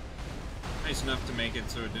 Nice enough to make it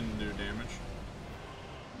so it didn't do damage.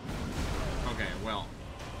 Okay, well.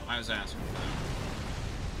 I was asking for that.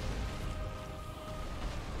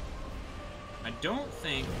 I don't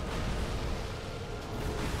think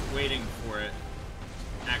waiting for it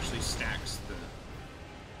actually stacks the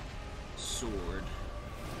sword.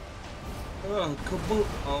 Oh, kaboom!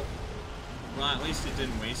 Oh. Well, at least it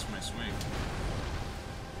didn't waste my swing.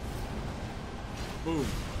 Boom.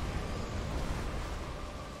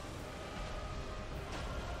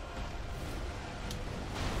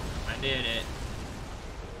 I did it.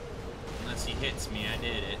 Unless he hits me, I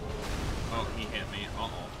did it. Oh, he hit me.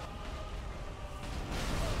 Uh-oh.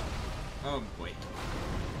 Oh, boy.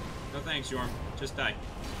 No thanks, Yorm. Just die.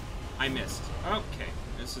 I missed. Okay.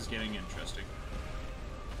 This is getting interesting.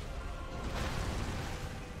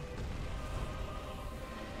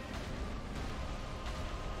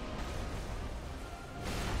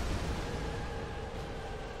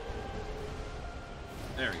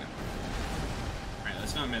 There we go. Alright,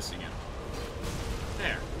 let's not miss again.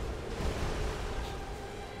 There.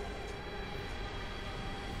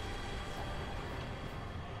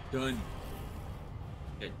 Done.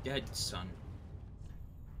 You're dead, son.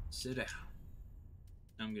 Sit down.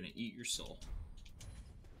 I'm gonna eat your soul.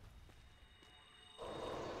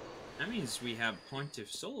 That means we have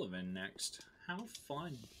Pontiff Sullivan next. How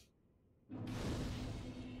fun.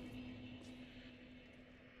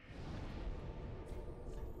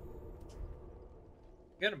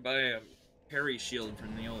 Gotta buy a parry shield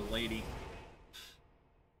from the old lady.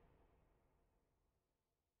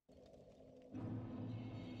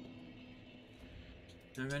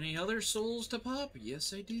 Have any other souls to pop?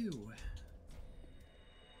 Yes, I do.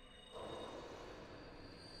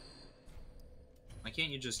 Why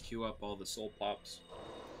can't you just queue up all the soul pops?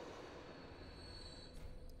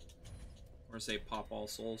 Or say pop all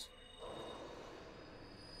souls?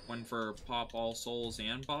 One for pop all souls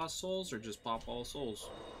and boss souls, or just pop all souls?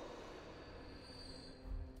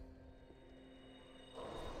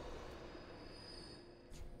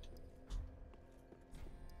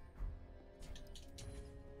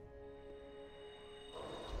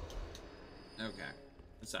 Okay.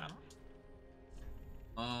 What's that?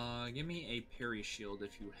 Give me a parry shield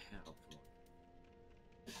if you have one.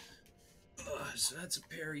 So that's a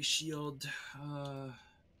parry shield. I'll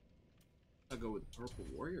go with purple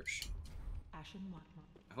warrior shield. Ashen one.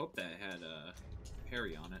 I hope that had a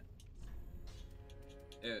parry on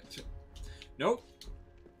it. Nope.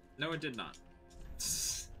 No, it did not.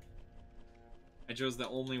 I chose the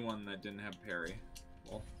only one that didn't have parry.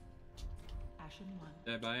 Well, Ashen one.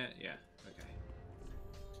 did I buy it? Yeah. Okay.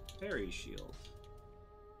 Parry shield.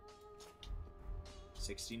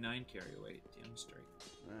 69 carry weight. Damn straight.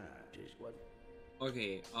 Just what?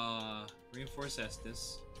 Okay, reinforce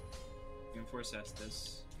Estus. Reinforce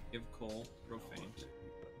Estus. Give Cole Profane.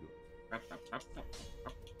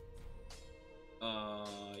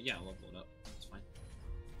 Yeah, level it up. That's fine.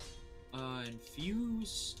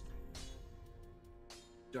 Infuse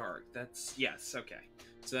Dark. That's, yes, okay.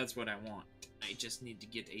 So that's what I want. I just need to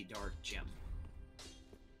get a dark gem.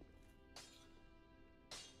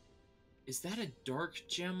 Is that a dark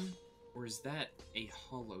gem, or is that a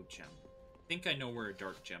hollow gem? I think I know where a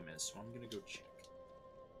dark gem is, so I'm gonna go check.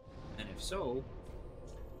 And if so,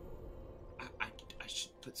 I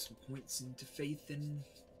should put some points into faith and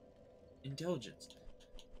intelligence.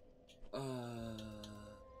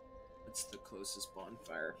 What's the closest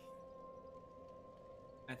bonfire?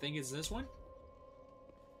 I think it's this one.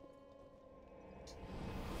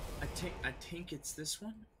 I think it's this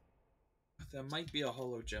one. That might be a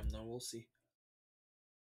hollow gem, though. We'll see.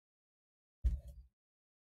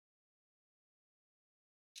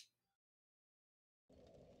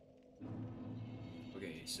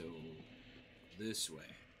 Okay, so this way.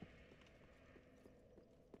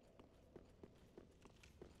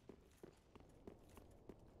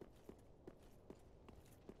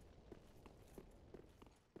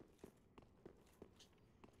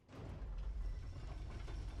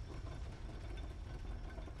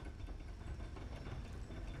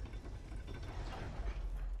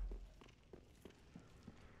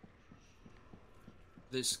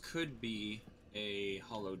 This could be a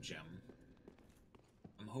hollow gem.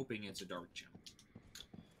 I'm hoping it's a dark gem.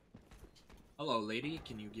 Hello, lady.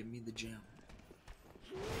 Can you give me the gem?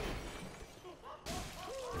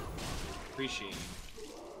 Appreciate it.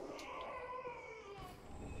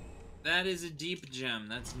 That is a deep gem.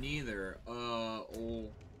 That's neither.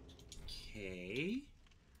 Okay.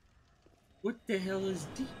 What the hell is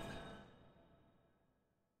deep?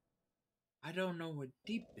 I don't know what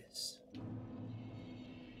deep is.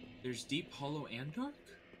 There's deep, hollow, and dark?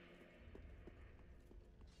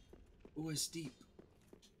 What's deep?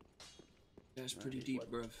 That's pretty deep,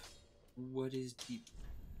 bruv. What is deep?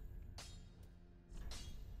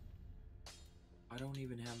 I don't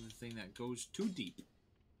even have the thing that goes too deep.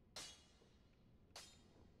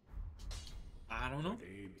 I don't know.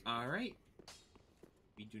 Alright.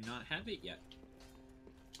 We do not have it yet.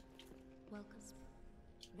 Welcome.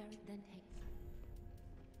 Very then take.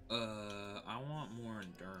 I want more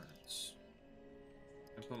endurance.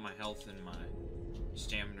 I put my health and my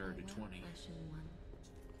stamina to 20. Ashen one.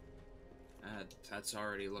 That's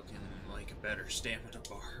already looking like a better stamina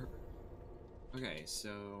bar. Okay,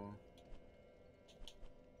 so...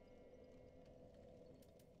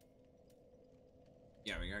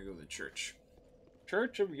 yeah, we gotta go to the church.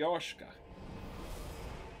 Church of Yoshka.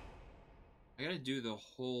 I gotta do the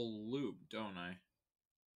whole loop, don't I?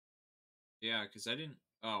 Yeah, because I didn't...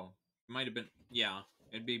 oh, it might have been... yeah,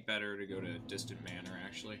 it'd be better to go to Distant Manor,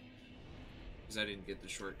 actually. Because I didn't get the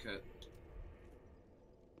shortcut.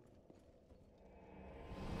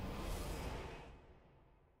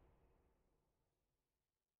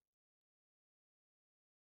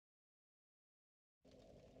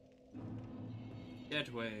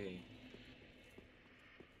 That way.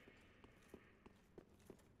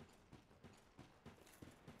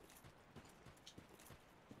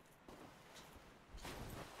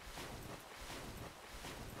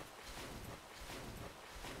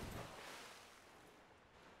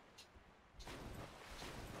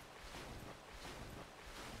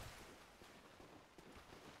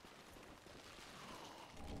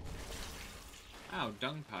 Wow,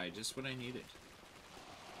 dung pie, just what I needed.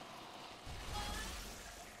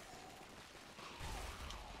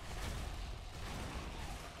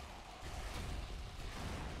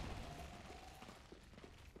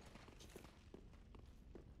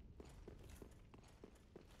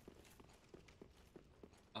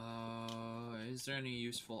 Is there any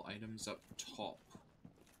useful items up top?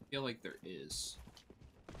 I feel like there is.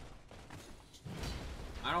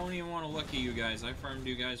 I don't even want to look at you guys. I farmed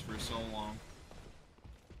you guys for so long.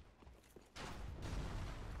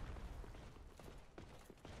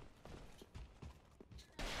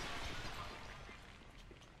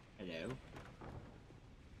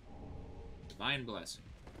 Divine Blessing.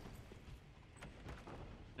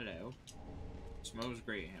 Hello. Smo's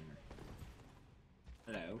Great Hammer.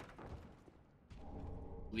 Hello.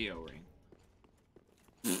 Leo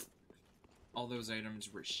Ring. All those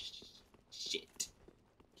items were shit.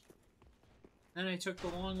 Then I took the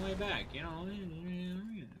long way back, you know.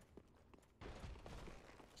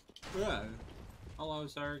 Hello,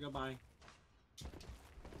 sir. Goodbye.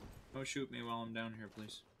 Don't shoot me while I'm down here,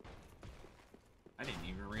 please. I didn't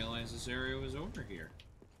even realize this area was over here.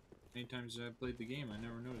 Many times I played the game, I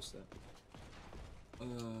never noticed that.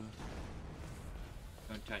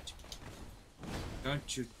 Don't touch me.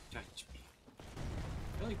 Don't you touch me.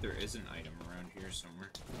 I feel like there is an item around here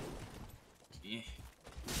somewhere. Yeah.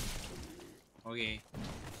 Okay.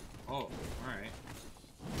 Oh, alright.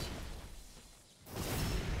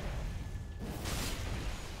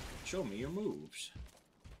 Show me your moves.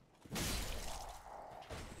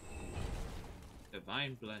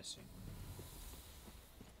 Divine Blessing.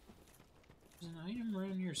 There's an item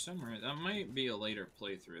around here somewhere. That might be a later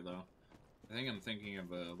playthrough, though. I think I'm thinking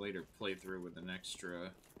of a later playthrough with an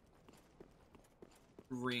extra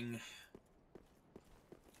ring.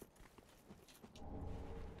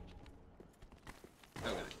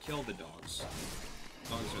 Oh, gotta kill the dogs.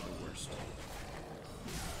 Dogs are the worst.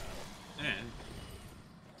 And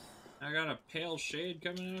I got a pale shade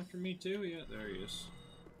coming after me too? Yeah, there he is.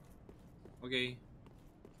 Okay.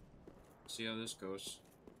 See how this goes.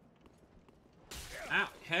 Ow!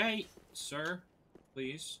 Hey! Sir.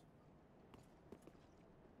 Please.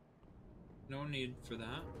 No need for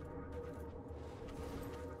that.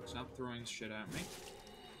 Stop throwing shit at me.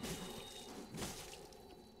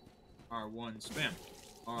 R1 spam.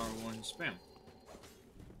 R1 spam.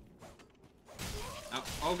 Oh,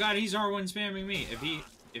 oh god, he's R1 spamming me.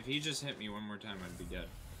 If he just hit me one more time, I'd be dead.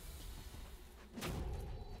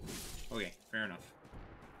 Okay, fair enough.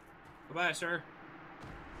 Goodbye, sir.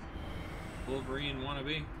 Wolverine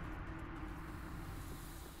wannabe.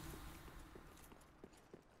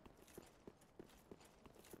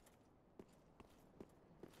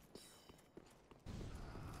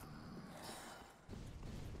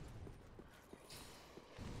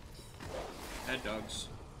 Dead dogs.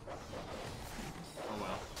 Oh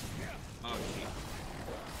well. Oh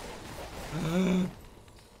gee.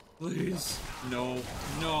 Please. No.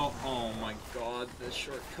 No. Oh my god, the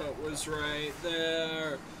shortcut was right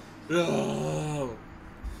there. Oh.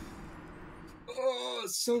 Oh,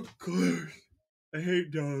 it's so good. I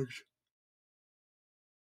hate dogs.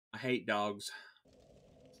 I hate dogs.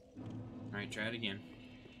 Alright, try it again.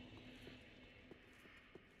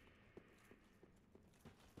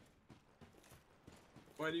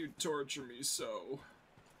 Why do you torture me so?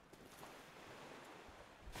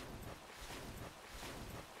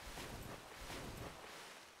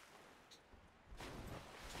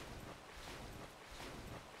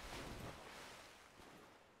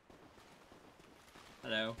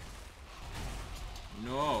 Hello.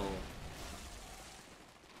 No.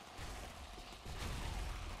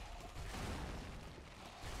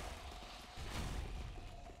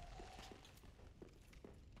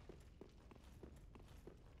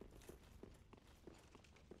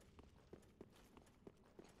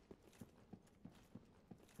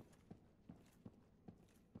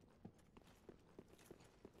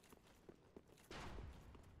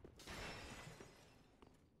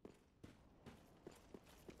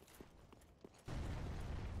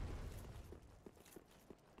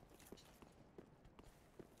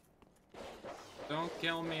 Don't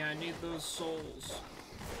kill me, I need those souls.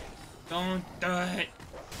 Don't do it!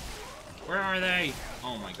 Where are they?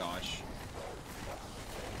 Oh my gosh.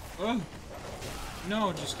 Oh!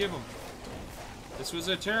 No, just give them. This was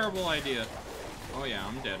a terrible idea. Oh yeah,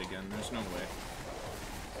 I'm dead again, there's no way.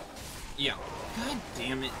 Yeah. God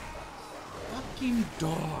damn it. Fucking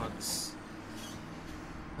dogs.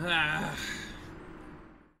 Ah.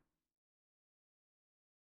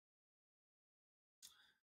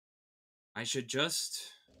 I should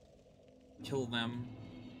just kill them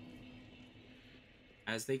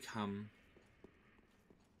as they come.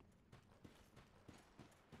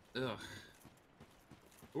 Ugh.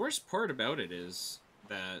 The worst part about it is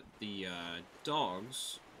that the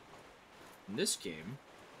dogs in this game,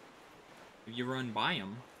 if you run by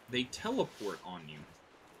them, they teleport on you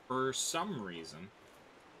for some reason.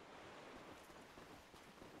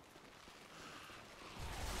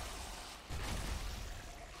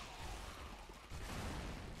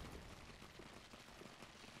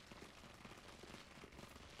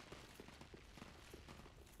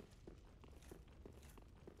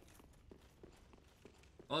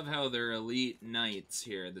 I love how they're elite knights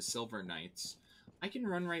here, the silver knights. I can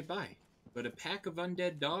run right by, but a pack of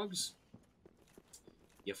undead dogs?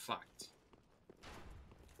 You fucked.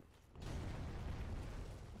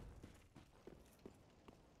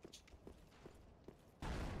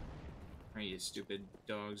 Alright, you stupid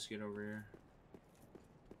dogs, get over here.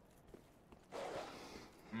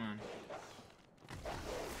 Come on.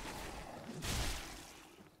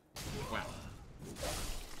 Wow.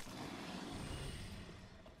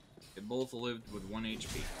 They both lived with 1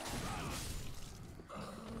 HP.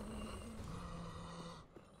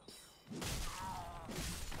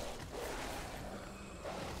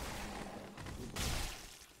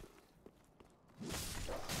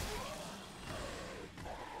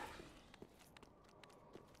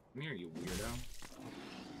 Come here, you weirdo.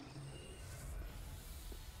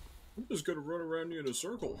 I'm just gonna run around you in a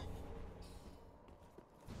circle.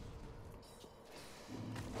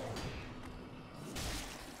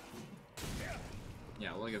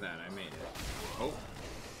 Yeah, look at that, I made it. Oh.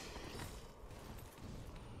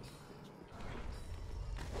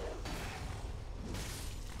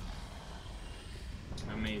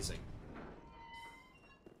 Amazing.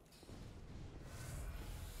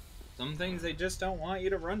 Some things they just don't want you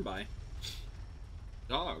to run by.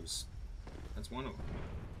 Dogs. That's one of them.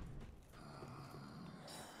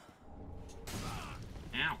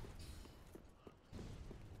 Ow.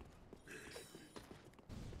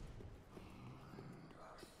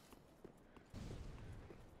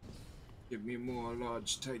 Give me more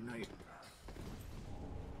large titanite.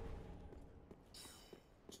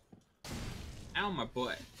 Ow, my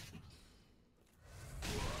butt.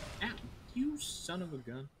 Ow, you son of a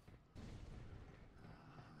gun.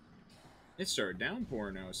 It started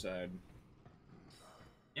downpouring outside.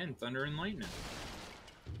 And thunder and lightning.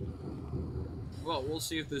 Well, we'll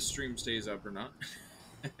see if this stream stays up or not.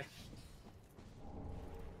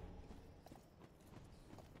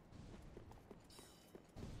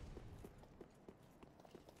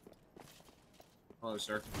 Hello,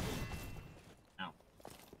 sir. Ow.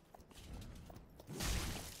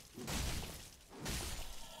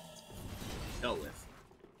 Dealt with.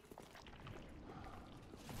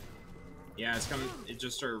 Yeah, it's coming. It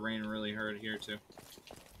just started raining really hard here, too.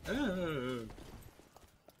 Oh.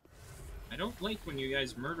 I don't like when you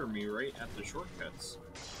guys murder me right at the shortcuts.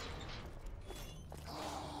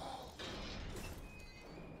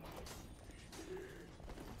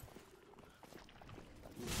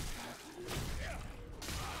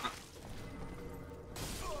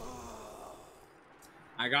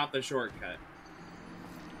 I got the shortcut.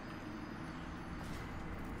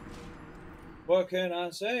 What can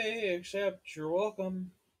I say except you're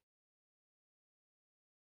welcome?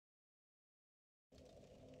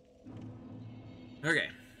 Okay.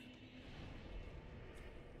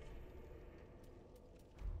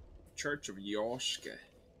 Church of Yoshka.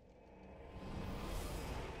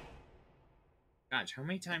 Gosh, how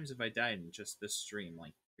many times have I died in just this stream?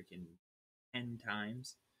 Like freaking 10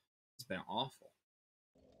 times? It's been awful.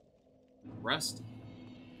 Rusty.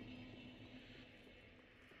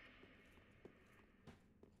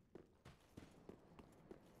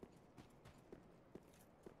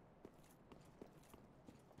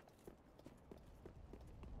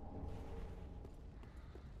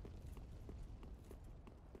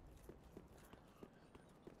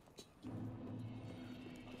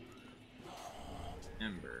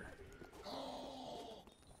 Ember.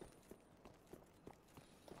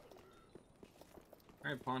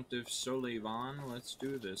 Alright, Pontiff Solivan, let's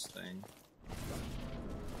do this thing.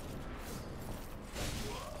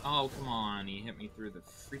 Oh, come on, he hit me through the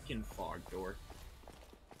freaking fog door.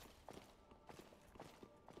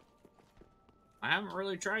 I haven't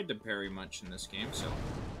really tried to parry much in this game, so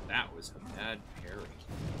that was a bad parry.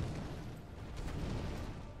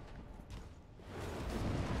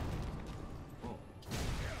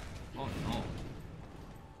 Oh no.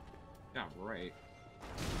 Yeah, right.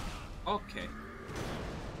 Okay.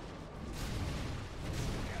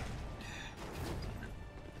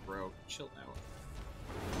 Bro, chill out.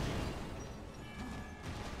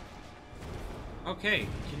 Okay,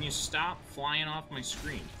 can you stop flying off my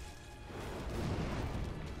screen?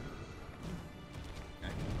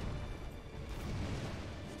 Okay.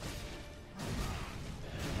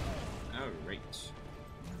 Alright.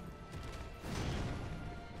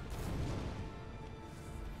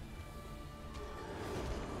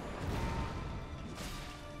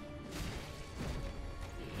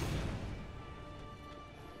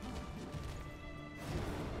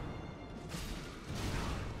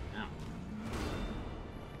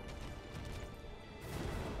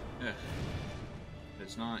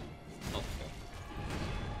 It's not helpful.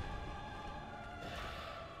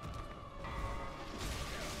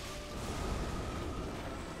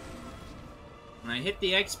 When I hit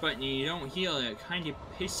the X button and you don't heal, it kind of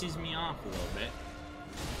pisses me off a little bit.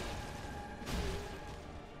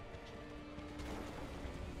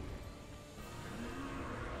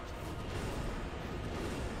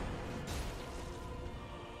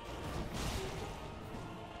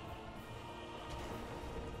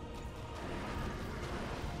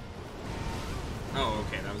 Oh,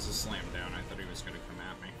 okay, that was a slam down. I thought he was going to come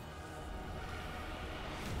at me.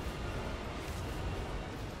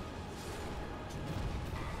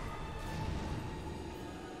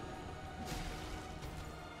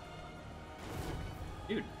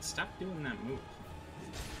 Dude, stop doing that move.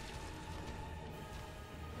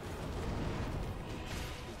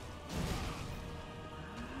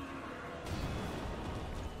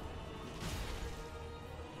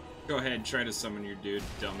 Go ahead, try to summon your dude,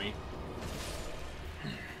 dummy.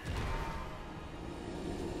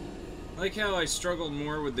 I like how I struggled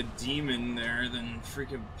more with the demon there than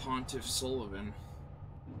freaking Pontiff Sullivan.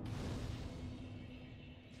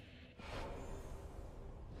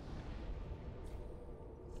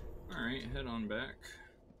 Alright, head on back.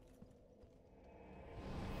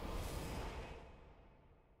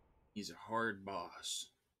 He's a hard boss.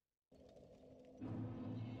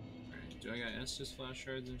 Alright, do I got Estus flash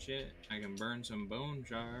shards and shit? I can burn some bone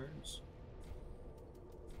shards.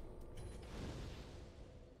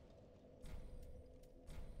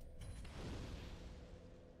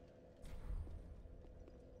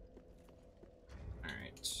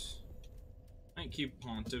 I might keep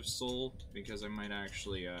Pontiff's Soul because I might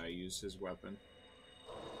actually use his weapon.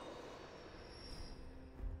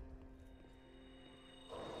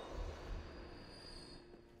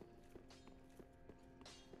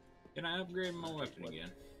 Can I upgrade my weapon again?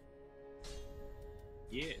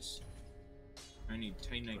 Yes. I need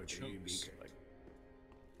Titanite chunks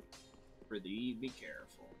for the be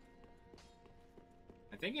careful.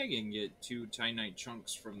 I think I can get 2 Titanite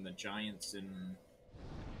chunks from the giants in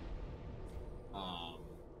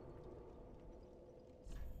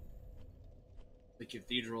the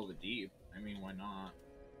Cathedral of the Deep. I mean, why not?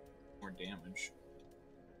 More damage.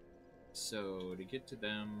 So, to get to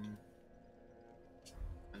them...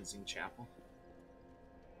 Cleansing Chapel.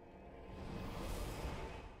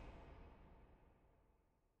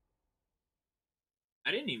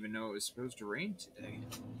 I didn't even know it was supposed to rain today.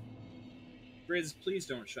 Grizz, please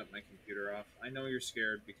don't shut my computer off. I know you're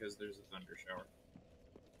scared because there's a thunder shower.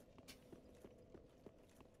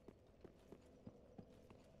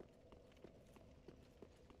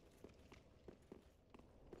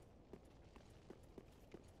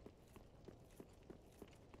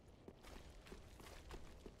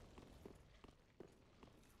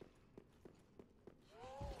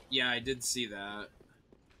 Yeah, I did see that.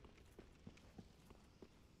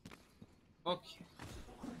 Okay.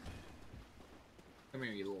 Come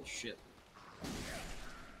here, you little shit.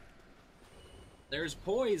 There's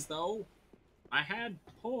poise, though. I had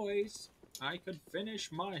poise. I could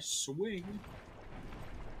finish my swing.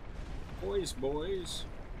 Poise, boys.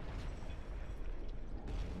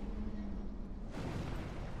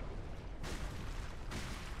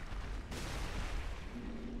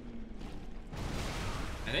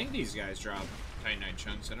 I think these guys drop Titanite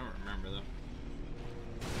chunks. I don't remember them.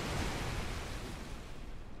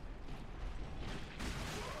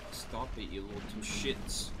 Stop it, you little two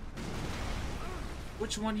shits.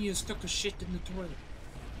 Which one of you stuck a shit in the toilet?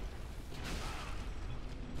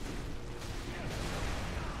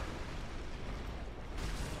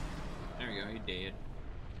 There you go, you're dead.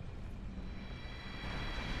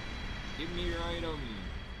 Give me your item.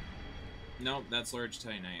 Nope, that's large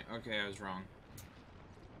Titanite. Okay, I was wrong.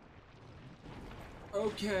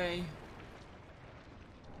 Okay.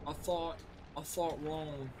 I thought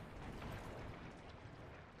wrong.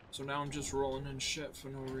 So now I'm just rolling in shit for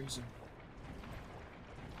no reason.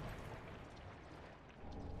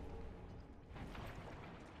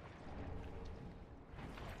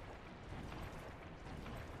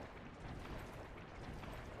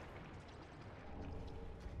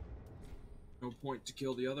 No point to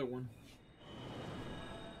kill the other one.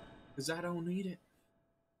 'Cause I don't need it.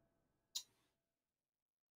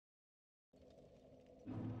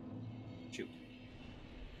 Shoot.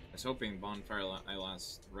 I was hoping Bonfire I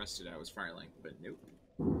last rested at was Firelink, but nope.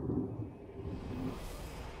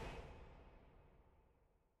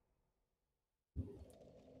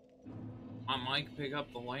 I might pick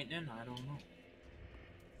up the lightning, I don't know.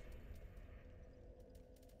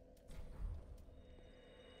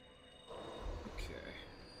 Okay.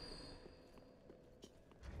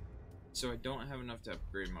 So I don't have enough to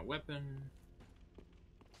upgrade my weapon.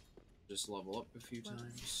 Just level up a few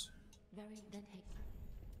times. Very then take.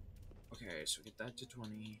 Okay, so get that to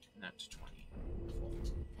 20, and that to 20.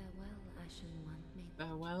 Farewell, Ashen One. May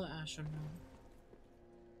Farewell, Ashen One.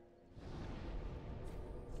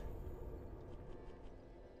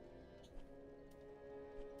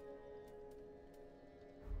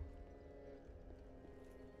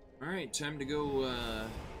 Alright, time to go,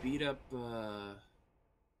 beat up,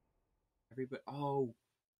 everybody. Oh,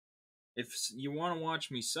 if you want to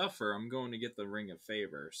watch me suffer, I'm going to get the Ring of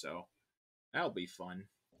Favor, so that'll be fun.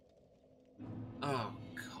 Oh,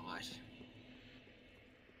 God.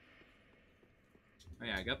 Oh,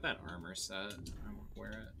 yeah, I got that armor set. I won't wear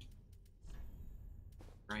it.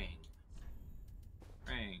 Rang.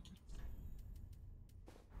 Rang.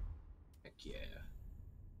 Heck yeah.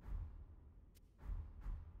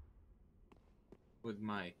 With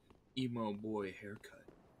my emo boy haircut.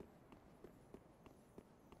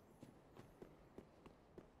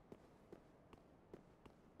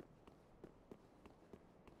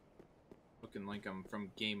 Looking like I'm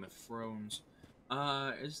from Game of Thrones.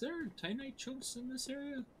 Is there Titanite chunks in this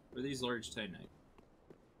area? Or are these large Titanite?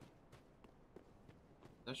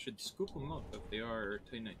 I should scoop them up if they are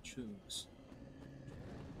Titanite chunks.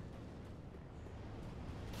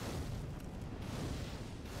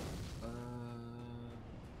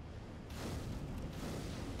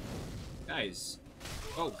 Guys.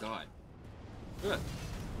 Oh, God. Ugh.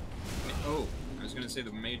 Oh, I was gonna say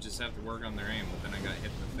the mages have to work on their aim, but then I got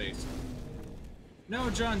hit in the face. No,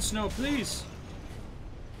 Jon Snow, please!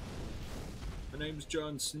 My name's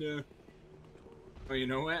Jon Snow. Oh, you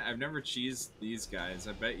know what? I've never cheesed these guys.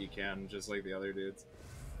 I bet you can, just like the other dudes.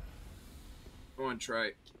 Go on, try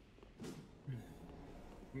it.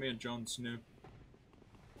 Come here, Jon Snow.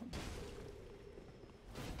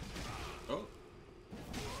 Oh.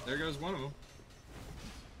 There goes one of them.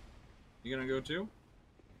 You gonna go too?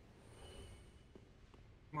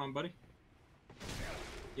 Come on, buddy.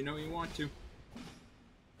 You know you want to.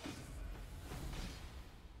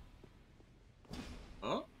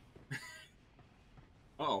 Oh?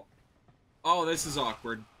 Uh-oh. Oh, this is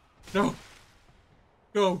awkward. No!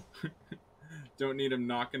 Go! Don't need him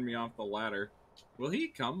knocking me off the ladder. Will he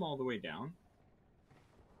come all the way down?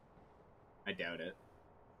 I doubt it.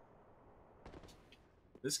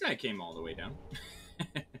 This guy came all the way down.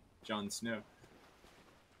 Jon Snow.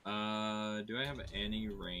 Do I have any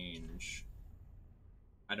range?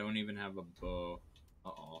 I don't even have a bow.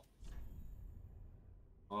 Uh-oh.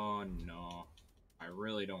 Oh, no. I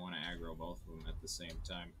really don't want to aggro both of them at the same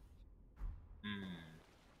time.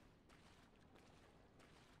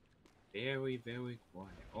 Very, very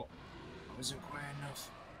quiet. Oh, I wasn't quiet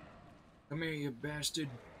enough. Come here, you bastard.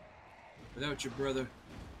 Without your brother.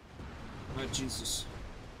 Oh, Jesus.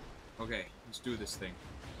 Okay, let's do this thing.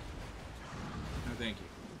 No, thank you.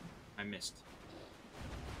 I missed.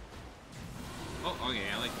 Oh, okay,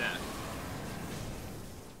 I like that.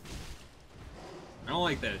 I don't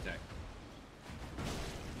like that attack.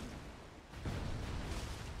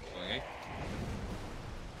 Okay.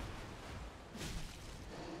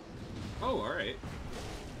 Oh, alright.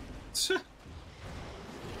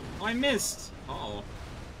 I missed! Uh-oh.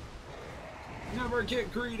 Never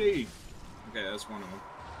get greedy! Okay, that's one of them.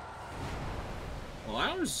 Well,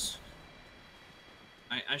 that was...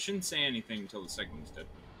 I shouldn't say anything until the second one's dead.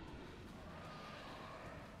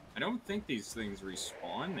 I don't think these things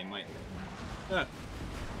respawn. They might...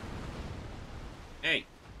 Hey!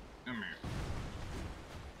 Come here.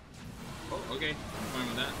 Oh, okay. I'm fine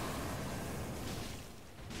with that.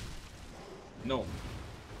 No.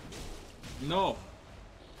 No!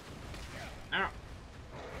 Ow!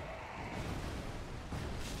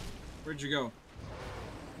 Where'd you go?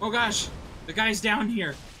 Oh gosh! The guy's down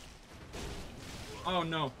here! Oh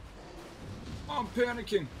no. Oh, I'm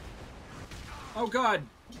panicking! Oh god!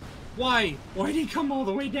 Why? Why did he come all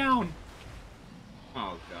the way down?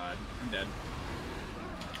 Oh god, I'm dead.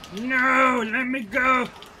 No! Let me go!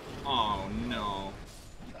 Oh no.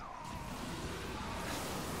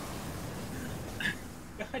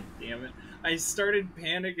 God damn it. I started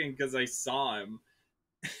panicking because I saw him.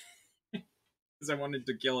 Because I wanted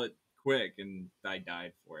to kill it quick, and I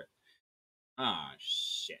died for it. Ah,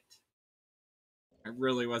 shit. I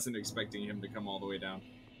really wasn't expecting him to come all the way down.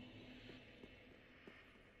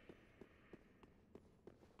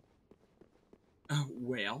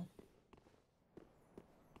 Well.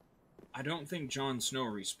 I don't think Jon Snow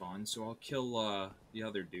respawns, so I'll kill, the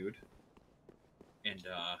other dude. And,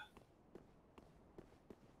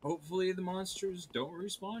 hopefully the monsters don't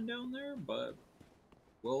respawn down there, but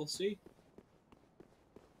we'll see.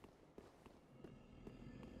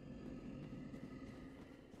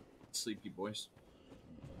 Sleepy boys.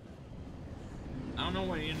 I don't know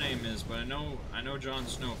what your name is, but I know Jon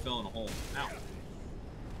Snow fell in a hole. Ow.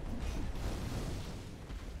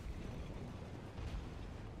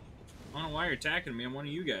 I don't know why you're attacking me. I'm one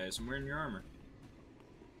of you guys. I'm wearing your armor.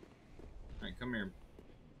 Alright, come here.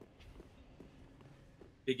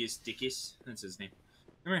 Biggest Dickus. That's his name.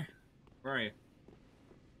 Come here. Where are you?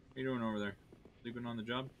 What are you doing over there? Sleeping on the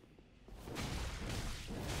job?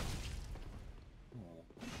 Oh.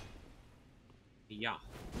 Yeah.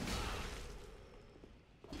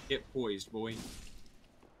 Get poised, boy.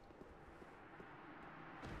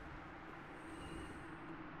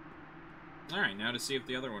 Alright, now to see if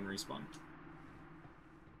the other one respawned.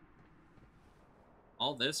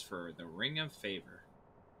 All this for the Ring of Favor.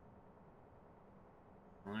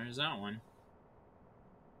 Well, there's that one.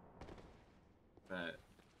 But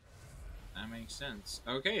that makes sense.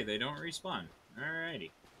 Okay, they don't respawn.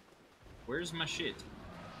 Alrighty. Where's my shit?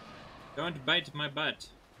 Don't bite my butt.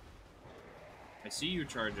 I see you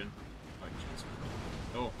charging. Oh, jeez.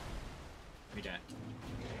 Oh. Let me die.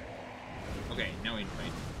 Okay, now we can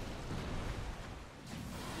fight.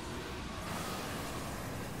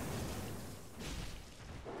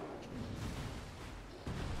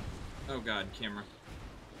 Oh god, camera.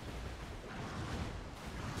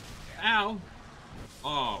 Ow!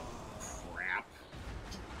 Oh, crap.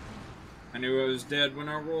 I knew I was dead when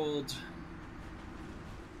I rolled.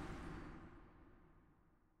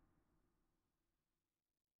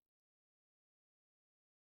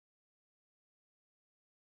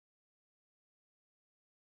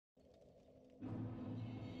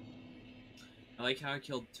 I like how I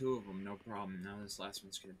killed 2 of them, no problem. Now this last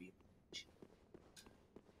one's gonna be...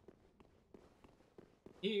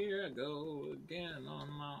 Here I go again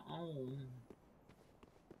on my own.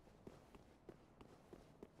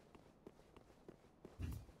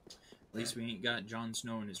 At least we ain't got Jon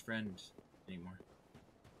Snow and his friend anymore.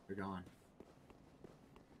 They're gone.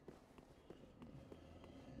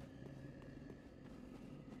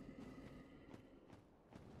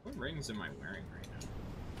 What rings am I wearing right now?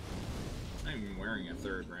 I'm even wearing a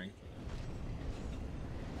 3rd ring.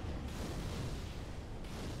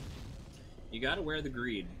 You gotta wear the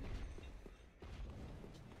greed.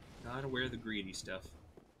 Gotta wear the greedy stuff.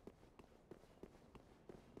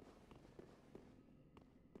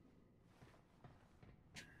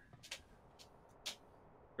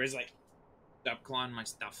 Grizzly, stop clawing my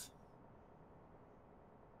stuff.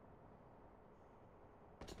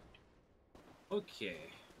 Okay.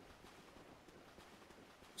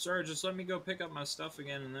 Sorry, just let me go pick up my stuff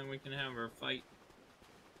again and then we can have our fight.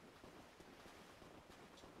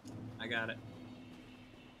 I got it.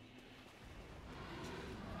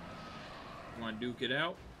 Want to duke it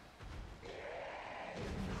out?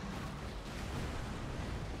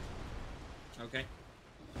 Okay.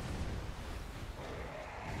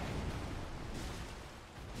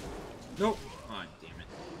 Nope. Oh, damn it.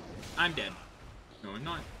 I'm dead. No, I'm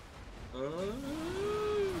not.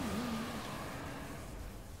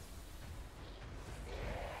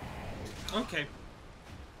 Okay.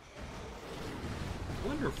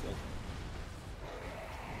 Wonderful.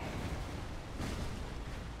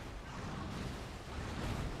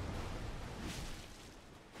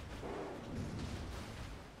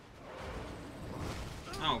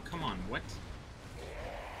 Oh, come on, what?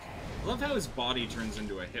 I love how his body turns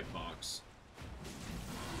into a hitbox.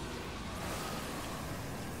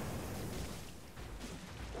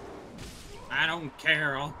 I don't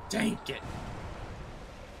care, I'll tank it.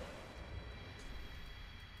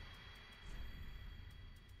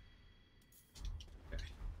 Okay,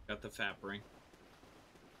 got the fat ring.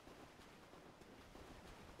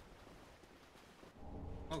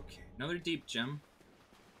 Okay, another deep gem.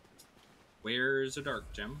 Where's a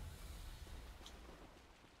dark gem?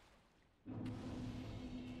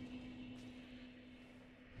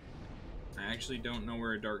 I actually don't know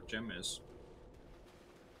where a dark gem is.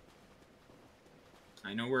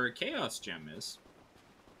 I know where a chaos gem is.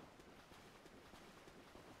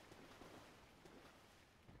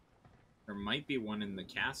 There might be one in the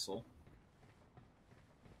castle.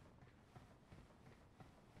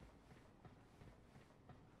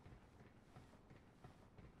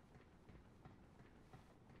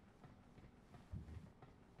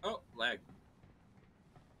 Oh, lag.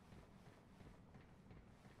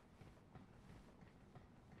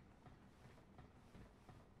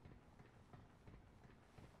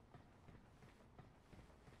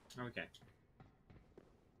 Okay.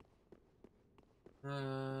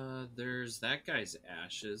 There's that guy's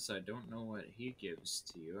ashes. I don't know what he gives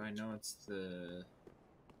to you. I know it's the,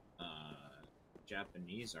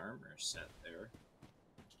 Japanese armor set there.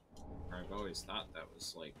 Or I've always thought that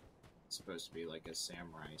was, like, It's supposed to be like a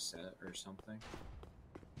samurai set or something.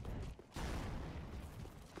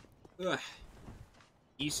 Ugh.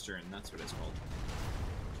 Eastern, that's what it's called.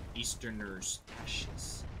 Easterner's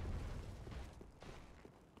Ashes.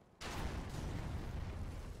 I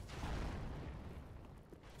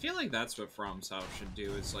feel like that's what FromSoft should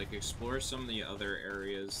do, is like explore some of the other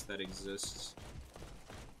areas that exist.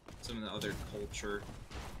 Some of the other culture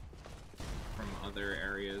from other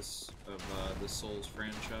areas of the Souls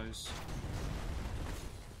franchise.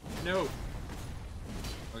 No!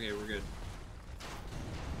 Okay, we're good.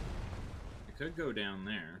 I could go down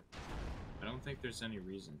there. I don't think there's any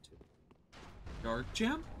reason to. Dark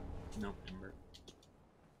Gem? No, Ember.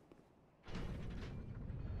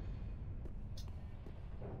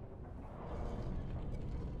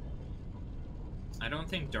 I don't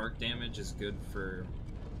think dark damage is good for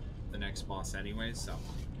the next boss anyway, so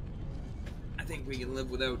I think we can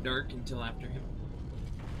live without dark until after him.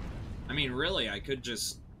 I mean, really, I could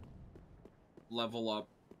just level up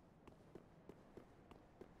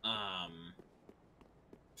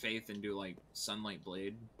Faith and do like Sunlight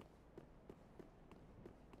Blade.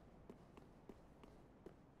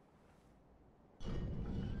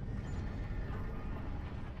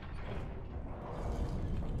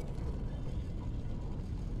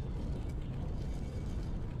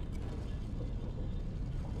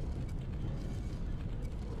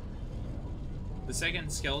 The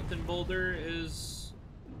second skeleton boulder is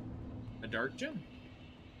a dark gem.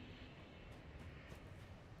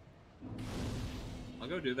 I'll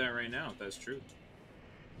go do that right now if that's true.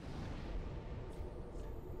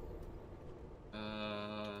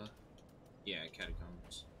 Yeah,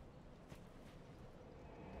 catacombs.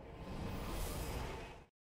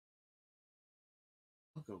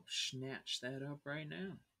 I'll go snatch that up right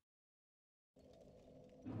now.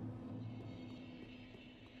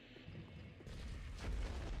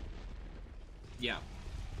 Yeah.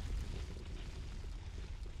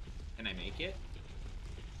 Can I make it?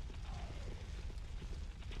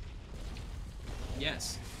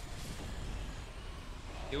 Yes.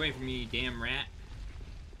 Get away from me, you damn rat.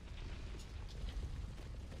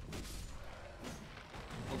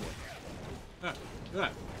 Oh boy.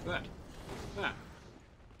 Ah.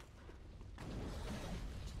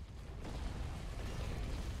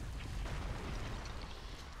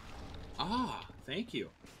 Ah, thank you.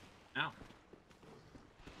 Ow.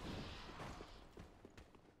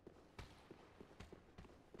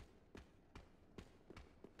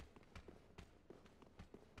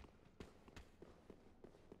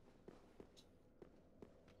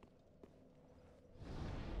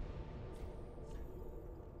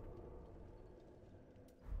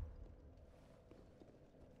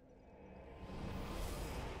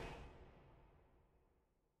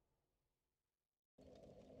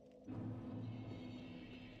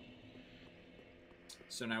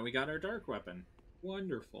 So now we got our dark weapon.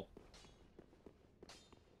 Wonderful.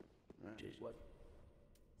 What?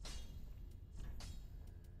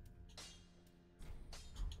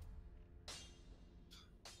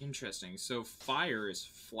 Interesting. So fire is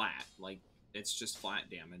flat, like it's just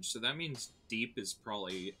flat damage. So that means deep is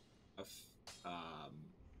probably a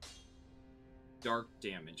dark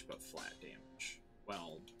damage, but flat damage.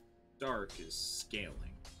 Well, dark is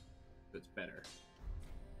scaling, so it's better.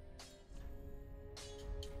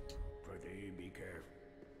 Pretty, be careful.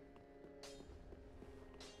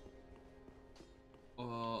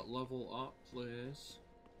 Level up, please.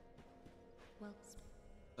 Well,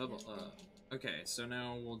 Level up. Okay, so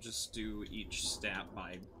now we'll just do each stat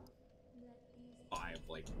by 5,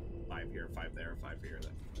 like 5 here, 5 there, 5 here,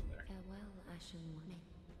 then 5 there. farewell, Ashen One.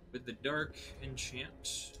 With the dark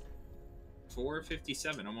enchant,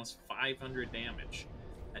 457, almost 500 damage.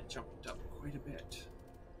 That jumped up quite a bit.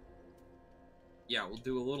 Yeah, we'll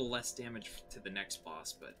do a little less damage to the next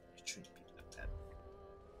boss, but it shouldn't be that bad.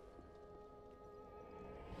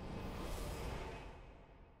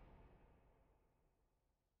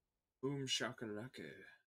 Boom shakalaka.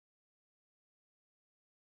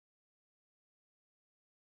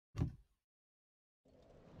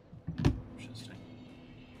 Interesting.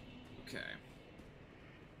 Okay.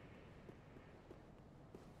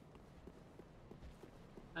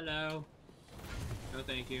 Hello. No,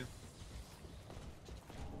 thank you.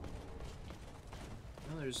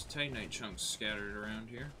 Well, there's Titanite chunks scattered around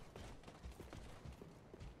here.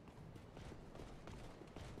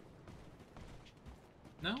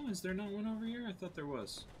 No? Is there not one over here? I thought there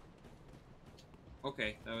was.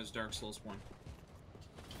 Okay, that was Dark Souls 1.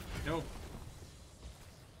 Nope.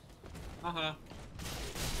 Haha.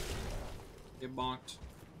 Get bonked.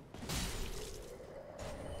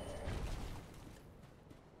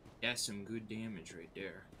 Yeah, some good damage right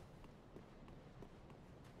there.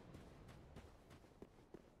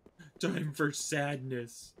 Time for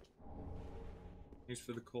sadness. Thanks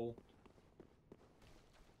for the coal.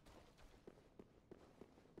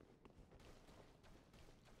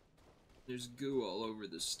 There's goo all over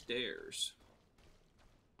the stairs.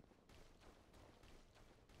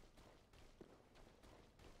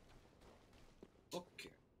 Okay.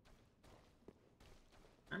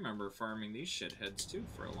 I remember farming these shitheads too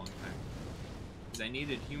for a long time. Because I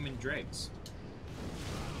needed human dregs.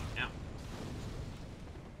 Ow.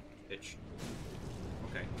 Bitch.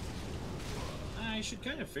 Okay. I should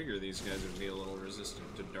kind of figure these guys would be a little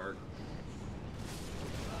resistant to dark.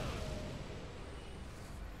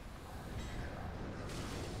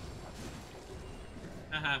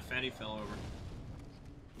 Haha, Fatty fell over.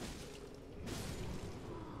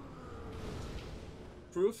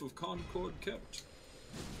 Proof of Concord kept.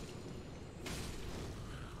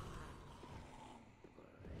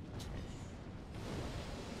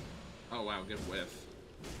 Oh wow, good whiff.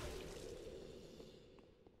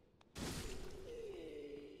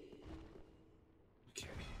 Okay.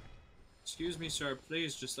 Excuse me, sir.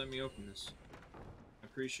 Please just let me open this. I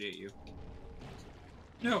appreciate you.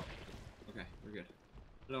 No! Okay, we're good.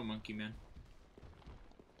 Hello, monkey man.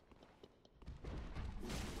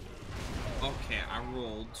 Okay, I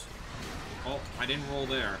rolled. Oh, I didn't roll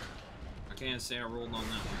there. I can't say I rolled on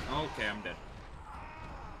that one. Okay, I'm dead.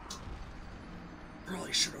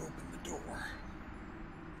 Probably should open the door.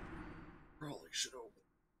 Probably should open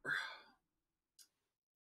the door.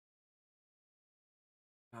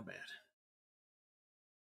 Not bad.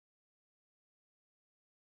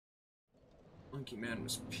 Monkey man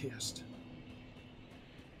was pissed.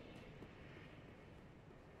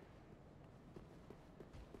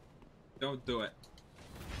 Don't do it.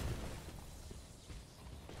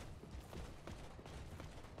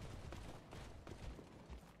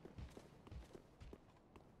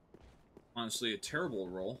 Honestly, a terrible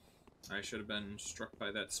roll. I should have been struck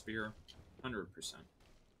by that spear 100%.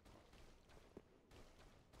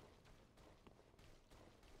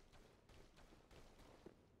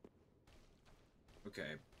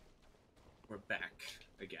 Okay. We're back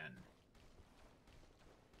again.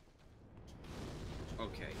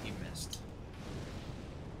 Okay, he missed.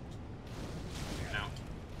 Now.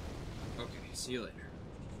 Okay, see you later.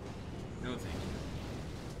 No thank you.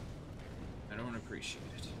 I don't appreciate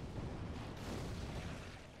it.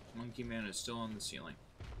 Monkey man is still on the ceiling.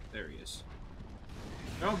 There he is.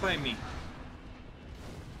 Don't bite me!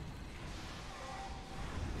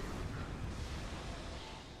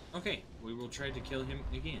 Okay, we will try to kill him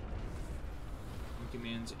again. Monkey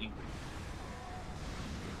man's angry.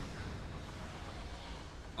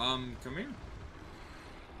 Come here.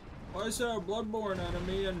 Why is there a Bloodborne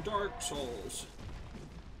enemy in Dark Souls?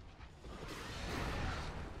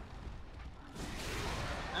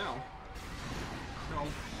 Ow. No.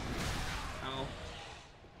 Ow.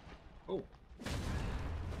 Oh.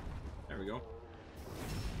 There we go.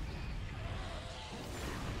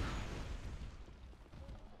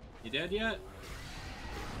 You dead yet?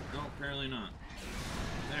 No, apparently not.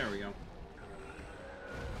 There we go.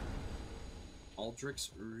 Aldrich's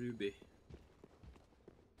Ruby.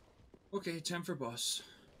 Okay, time for boss.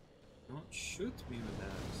 Don't shoot me with that.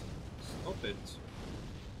 Stop it.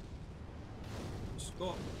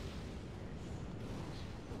 Stop.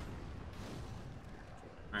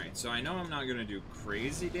 Alright, so I know I'm not gonna do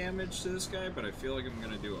crazy damage to this guy, but I feel like I'm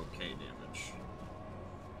gonna do okay damage.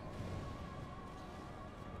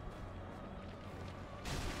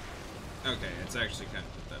 Okay, it's actually kind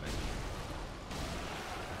of pathetic.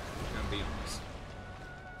 I'm gonna be honest.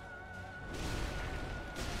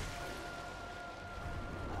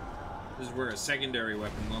 This is where a secondary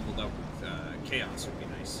weapon leveled up with Chaos would be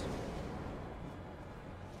nice.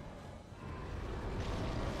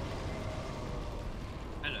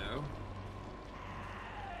 Hello.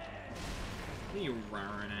 What are you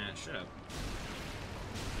roaring at? Shut up.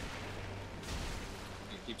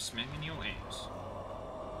 You keep smacking your ass.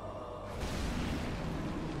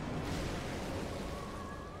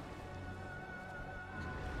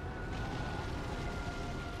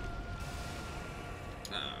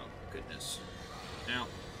 Oh, goodness. Now.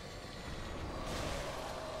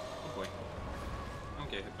 Oh boy.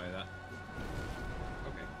 Don't get hit by that.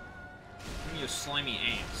 Okay. Give me your slimy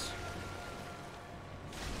ass.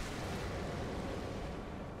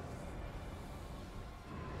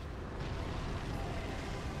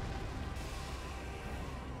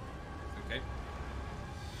 Okay.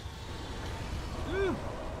 Woo!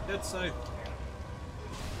 Dead side.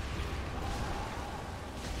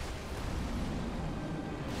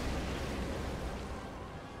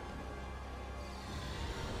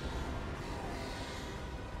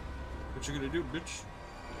 What you gonna do, bitch?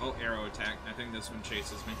 Oh, arrow attack. I think this one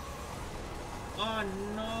chases me. Oh,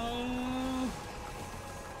 no!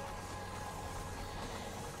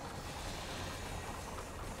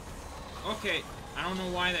 Okay, I don't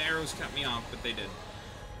know why the arrows cut me off, but they did.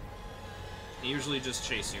 They usually just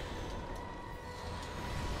chase you.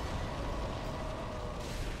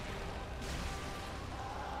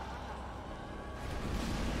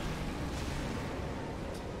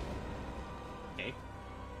 Okay.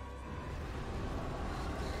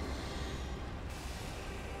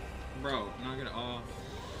 Bro, I'm not gonna... Oh.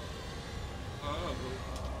 Oh.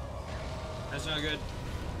 That's not good.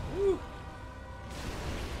 Woo!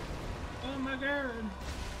 Oh my god.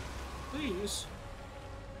 Please.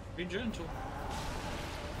 Be gentle.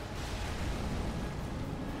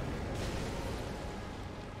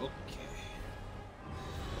 Okay.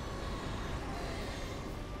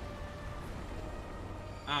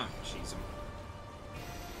 Ah, jeez.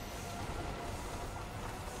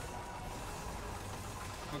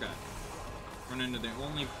 Okay. Run into the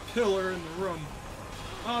only pillar in the room.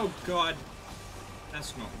 Oh god.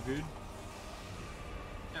 That's not good.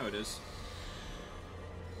 Now it is.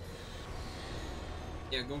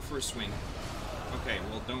 Yeah, go for a swing. Okay,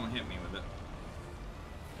 well, don't hit me with it.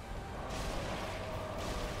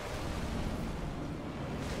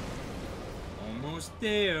 Almost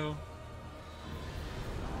there.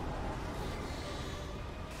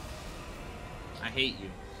 I hate you.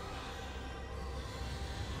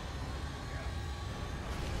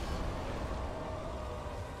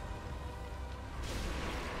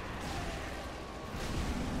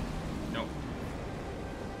 No.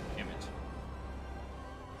 Damn it.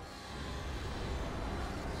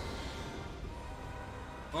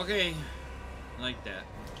 Okay. I like that.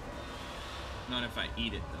 Not if I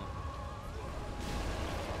eat it, though.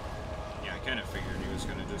 Yeah, I kind of figured he was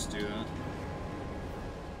gonna just do that.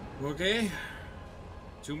 Okay.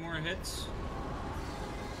 2 more hits.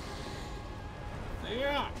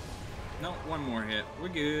 Yeah! No, 1 more hit. We're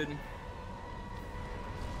good.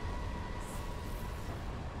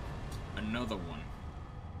 Another one.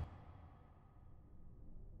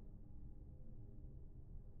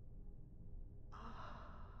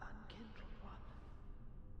 Unkindled one,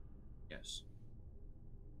 Yes.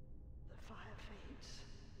 the fire fades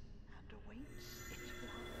and awaits its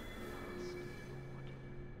one last lord.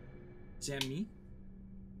 Is that me?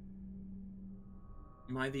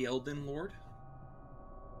 Am I the Elden Lord?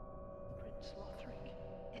 Prince Lothric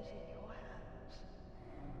is in your hands.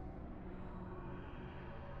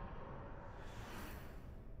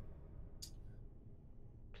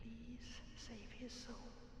 Please save his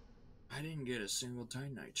soul. I didn't get a single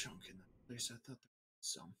Titanite chunk in that place. I thought there was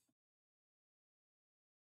some.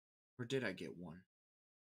 Or did I get one?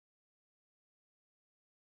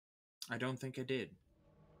 I don't think I did.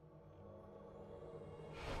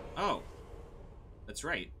 Oh! That's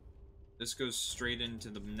right. This goes straight into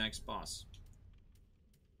the next boss.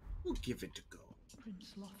 We'll give it a go.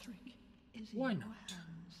 Prince Lothric is in Why your not?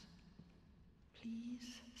 hands.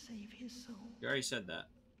 Please save his soul. You already said that.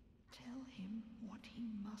 Tell him what he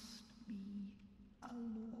must be, a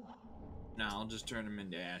lord. Nah, I'll just turn him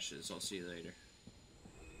into ashes. I'll see you later.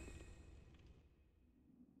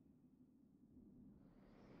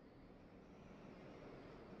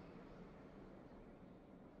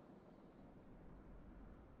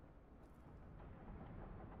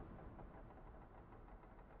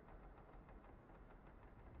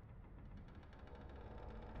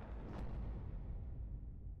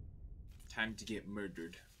 Time to get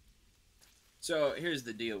murdered. So here's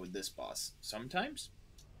the deal with this boss. Sometimes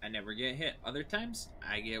I never get hit. Other times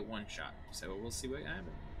I get one shot. So we'll see what happens.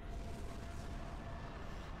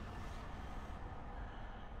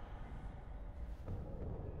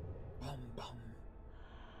 Bum bum.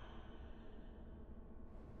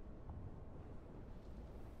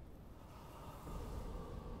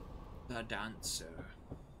 The dancer.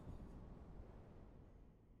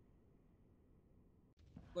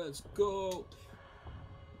 Let's go.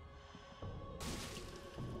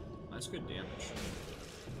 That's good damage.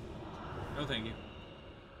 No, thank you.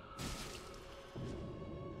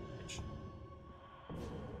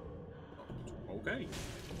 Oh, okay.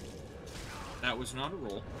 That was not a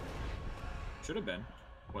roll. Should have been.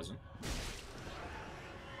 Wasn't.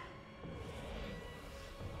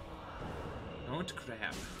 Don't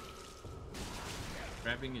grab.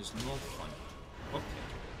 Grabbing is no fun. Okay.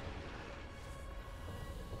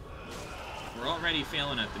 We're already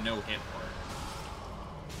failing at the no-hit part.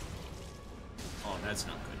 Oh, that's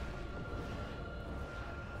not good.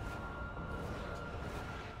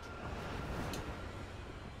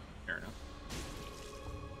 Fair enough.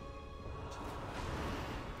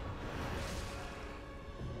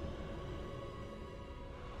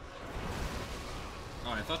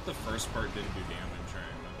 Oh, I thought the first part didn't do damage. Alright,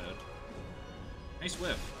 my bad. Nice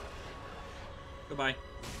whiff. Goodbye.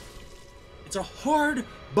 It's a hard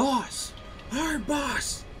boss! Hard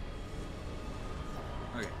boss!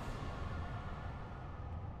 Okay.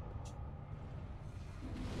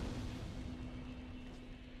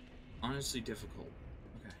 Honestly difficult.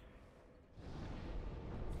 Okay.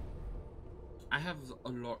 I have a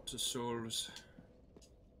lot of souls.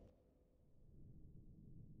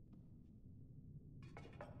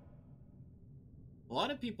 A lot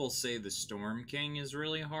of people say the Storm King is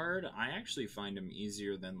really hard. I actually find him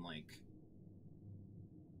easier than, like,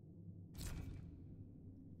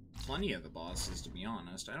 plenty of the bosses, to be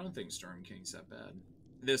honest. I don't think Storm King's that bad.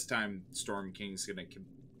 This time, Storm King's gonna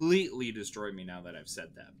completely destroy me now that I've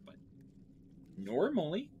said that, but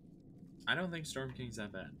normally, I don't think Storm King's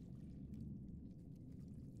that bad.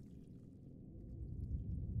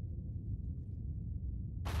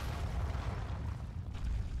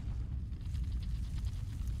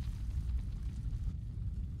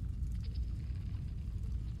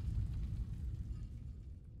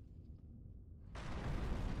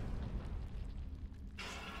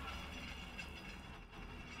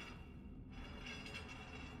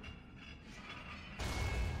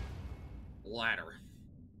 Ladder.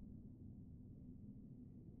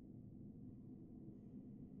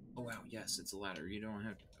 Oh wow, yes, it's a ladder. You don't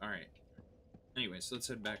have to... Alright. Anyways, let's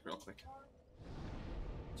head back real quick.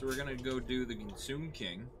 So we're gonna go do the Consume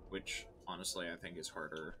King, which, honestly, I think is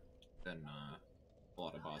harder than a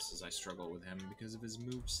lot of bosses. I struggle with him because of his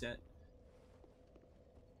moveset.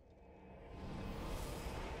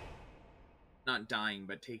 Not dying,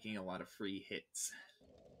 but taking a lot of free hits.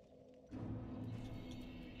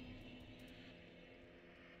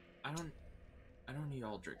 I don't need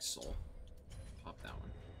Aldrich's soul. Pop that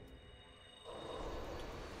one.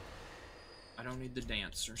 I don't need the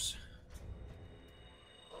dancers.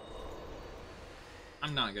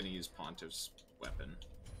 I'm not gonna use Pontiff's weapon.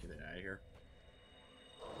 Get it out of here.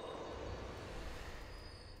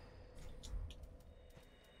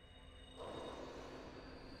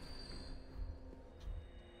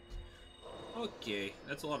 Okay,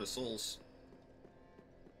 that's a lot of souls.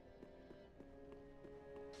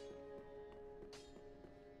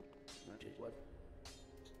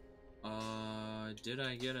 Did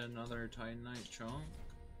I get another Titanite chunk?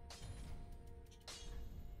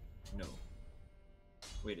 No.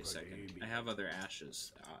 Wait a second. I have other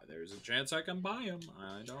ashes. There's a chance I can buy them.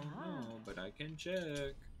 I don't know, but I can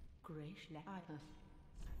check.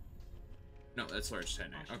 No, that's large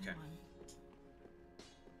Titanite. Okay.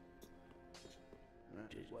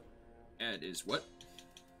 That is what?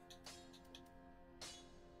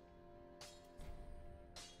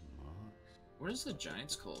 What does the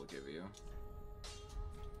Giant's Claw give you?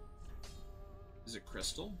 Is it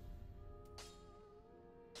crystal?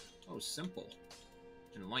 Oh, simple.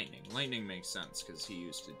 And lightning. Lightning makes sense because he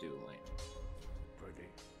used to do lightning.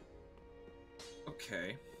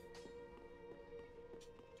 Okay.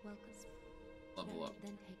 Level up.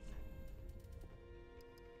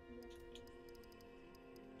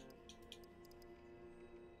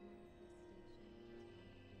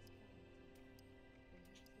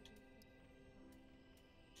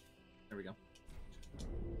 There we go.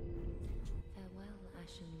 Farewell,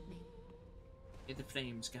 Ashen Maid. May the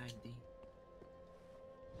flames guide thee.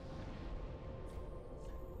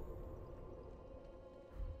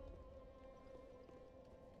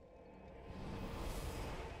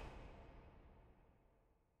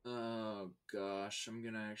 Oh gosh, I'm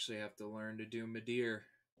gonna actually have to learn to do Midir.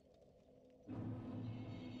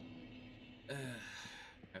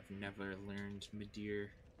 I've never learned Midir.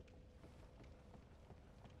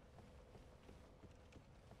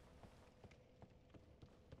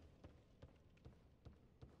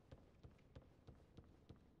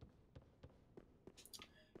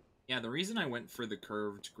 Yeah, the reason I went for the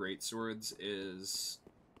curved greatswords is...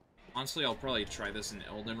 Honestly, I'll probably try this in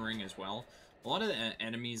Elden Ring as well. A lot of the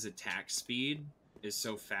enemies' attack speed is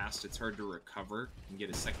so fast, it's hard to recover and get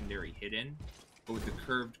a secondary hit in. But with the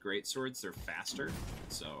curved greatswords, they're faster,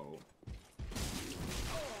 so...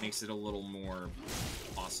 makes it a little more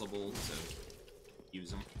possible to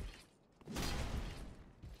use them.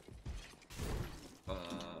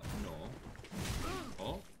 No.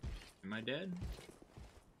 Oh, am I dead?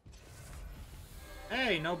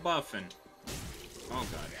 Hey, no buffing. Oh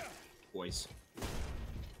god. Boys.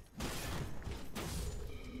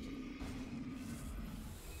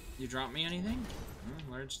 You drop me anything?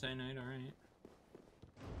 Large Titanite, alright.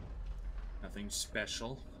 Nothing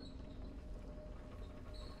special.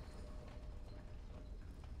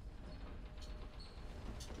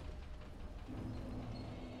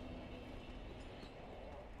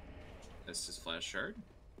 Estus Flash Shard.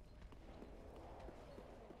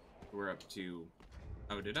 We're up to...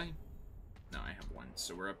 Oh, did I? No, I have one.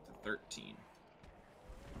 So we're up to 13.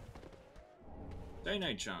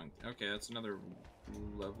 Dynite Chunk. Okay, that's another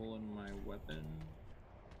level in my weapon.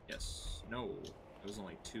 Yes. No. It was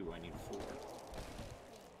only 2. I need 4.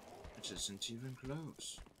 Which isn't even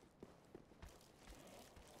close.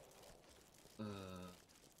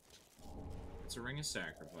 It's a Ring of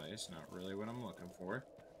Sacrifice. Not really what I'm looking for.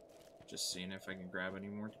 Just seeing if I can grab any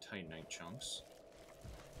more Titanite chunks.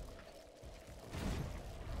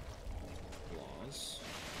 Claws.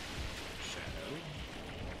 Shadow.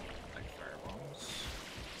 Like firebombs.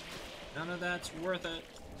 None of that's worth it.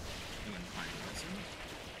 Even Pine Resin.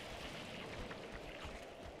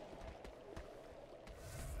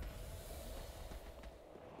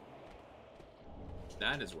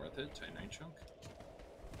 That is worth it. Titanite chunk.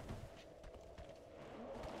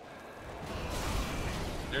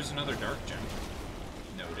 There's another dark gem.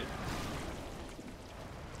 Noted.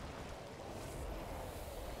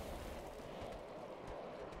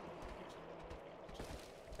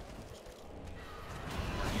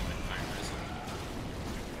 Human Pine Resin.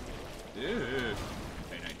 Dude.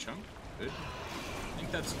 Titanite chunk. Good. I think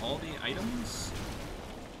that's all the items.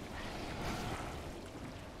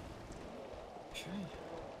 Okay.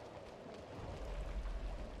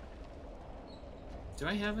 Do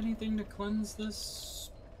I have anything to cleanse this?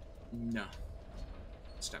 No.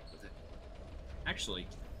 Stuck with it. Actually,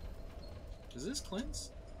 does this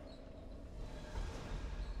cleanse?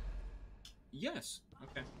 Yes.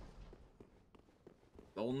 Okay.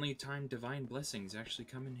 The only time divine blessings actually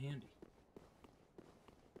come in handy.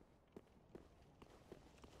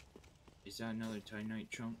 Is that another Titanite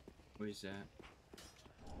chunk? What is that?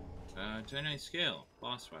 Titanite scale.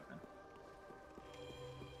 Boss weapon.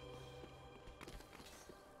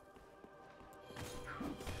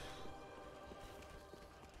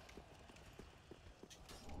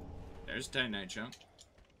 There's a Titanite chunk.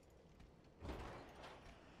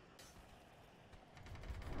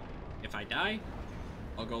 If I die,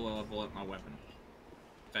 I'll go level up my weapon.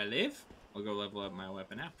 If I live, I'll go level up my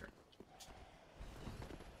weapon after.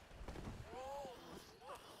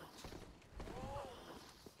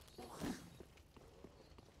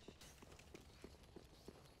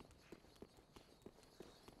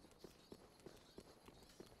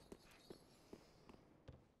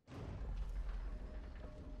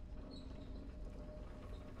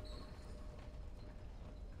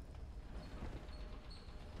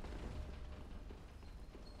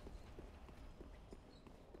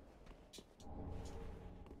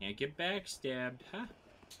 Can't get backstabbed, huh?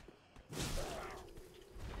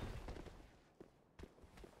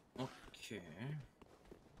 Okay.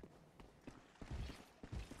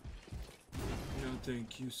 No,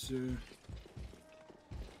 thank you, sir.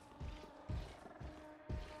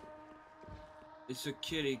 It's a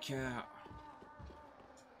kitty cat.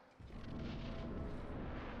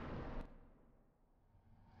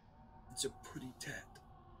 It's a pretty tat.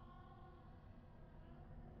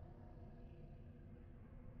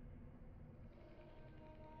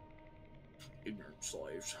 Ignorant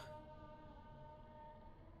slaves.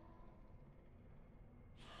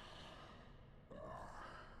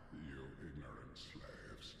 You ignorant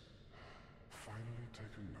slaves. Finally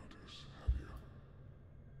taken notice, have you?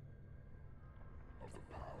 Of the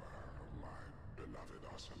power of my beloved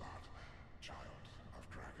Ocelot, child of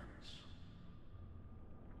dragons.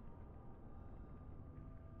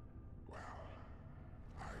 Well,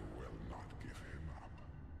 I will not give him up.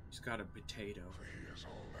 He's got a potato. For he is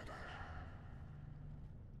all that I have.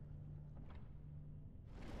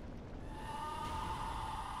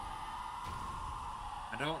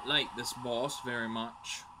 I don't like this boss very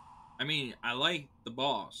much. I mean, I like the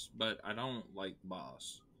boss, but I don't like the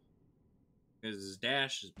boss. Because his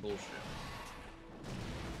dash is bullshit.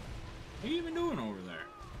 What are you even doing over there?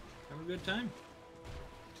 Have a good time?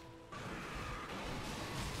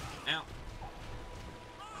 Ow.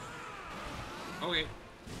 Okay.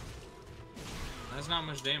 That's not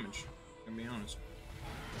much damage, to be honest.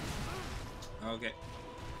 Okay.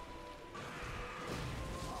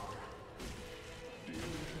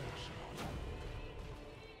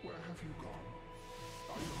 Where have you gone?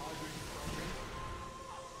 Are you hiding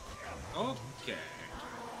from me? Okay.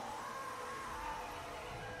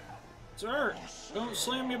 Sir, don't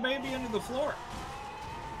slam your baby into the floor.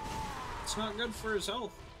 It's not good for his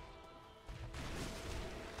health.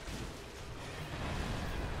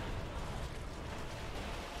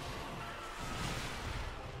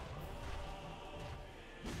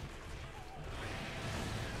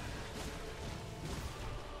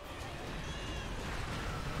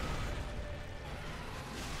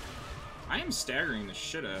 I am staggering the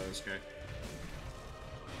shit out of this guy.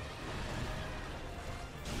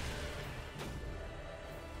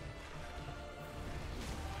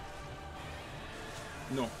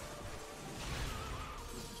 No.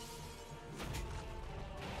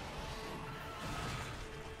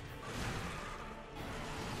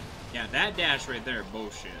 Yeah, that dash right there,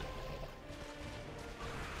 bullshit.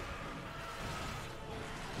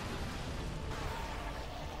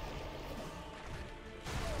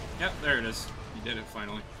 Yep, there it is. You did it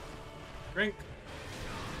finally. Drink.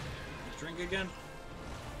 Drink again.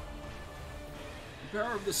 The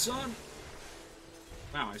power of the sun.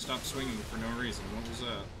 Wow, I stopped swinging for no reason. What was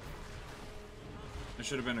that? That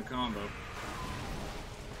should have been a combo.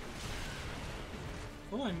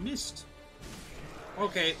 Oh, I missed.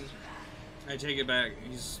 Okay. I take it back.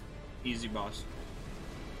 He's easy boss.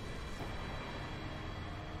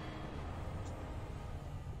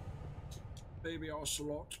 Baby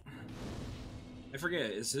Ocelot. I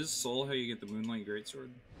forget, is his soul how you get the Moonlight Greatsword?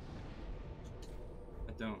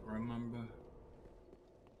 I don't remember.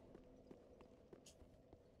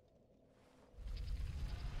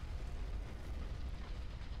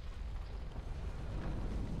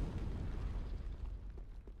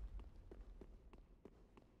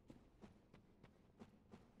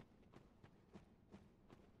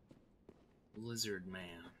 Lizard Man.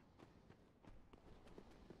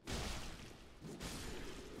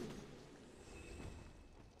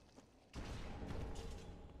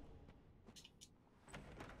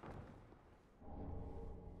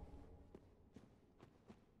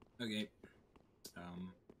 Okay.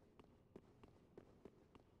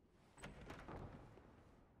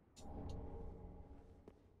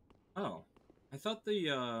 Oh. I thought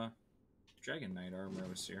the, Dragon Knight armor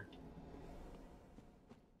was here.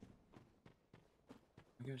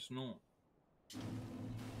 I guess not.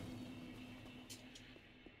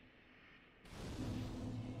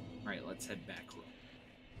 Alright, let's head back row.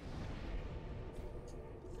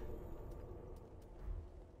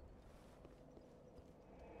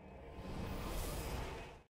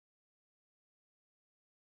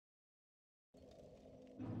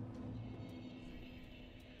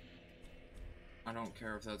 I don't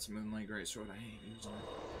care if that's Moonlight Greatsword, I ain't using it.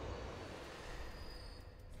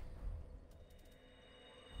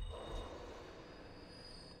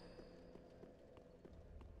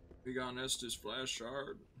 We got Estus Flash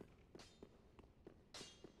Shard.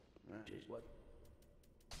 That is what?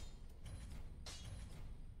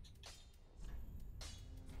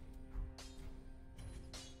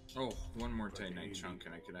 Oh, one more Titanite chunk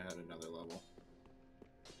and I could have had another level.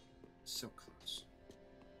 So close.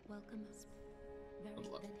 Welcome. Very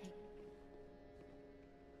Good luck.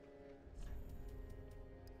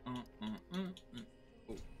 good.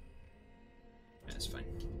 Oh. That's fine.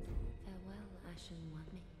 Farewell, Ashen One.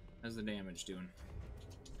 How's the damage doing?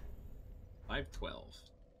 512.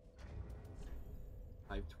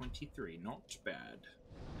 523. Not bad.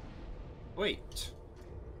 Wait.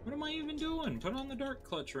 What am I even doing? Put on the Dark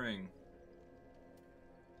Clutch Ring.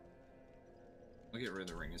 I'll get rid of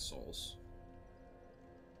the Ring of Souls.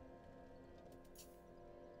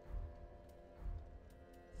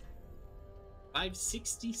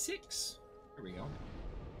 $566. There we go.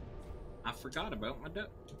 I forgot about my duck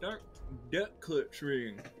clutch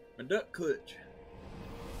ring. My duck clutch.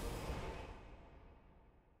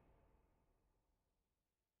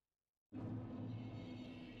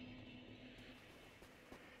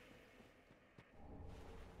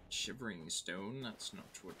 Shivering Stone, that's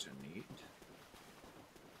not what I need.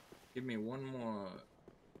 Give me one more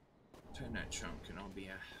Titanite chunk and I'll be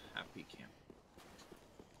a happy camp.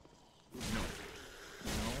 No.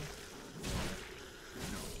 No.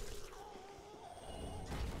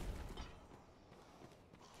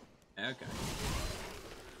 No. Okay.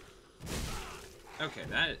 Okay,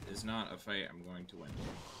 that is not a fight I'm going to win.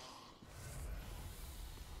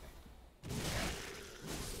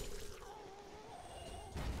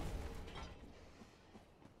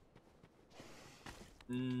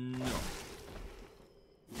 No.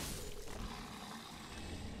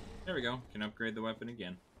 There we go. Can upgrade the weapon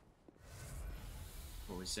again.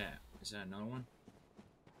 What was that? Is that another one?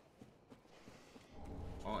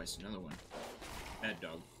 Oh, it's another one. Bad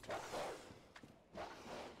dog.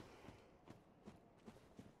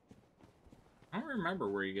 I don't remember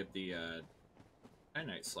where you get the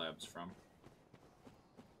Titanite slabs from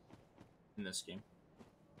in this game.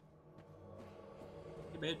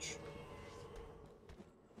 Hey, bitch.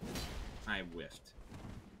 I whiffed.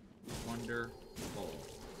 Wonderful.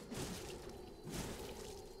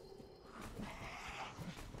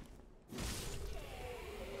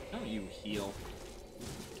 Don't you heal.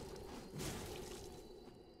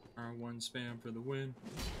 R1 spam for the win.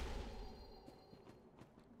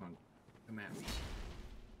 Come on, come at me.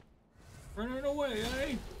 Running away,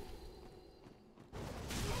 eh?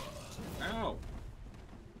 Ow.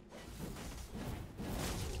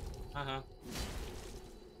 Haha.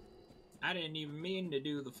 I didn't even mean to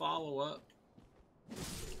do the follow-up.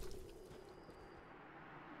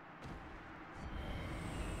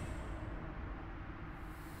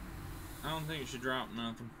 I don't think it should drop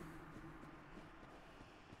nothing.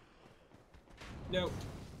 Nope.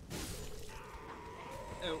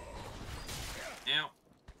 Nope. Ow.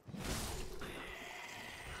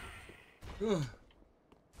 Ugh.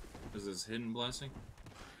 Is this hidden blessing?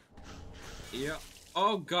 Yeah.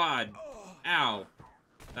 Oh god. Ow.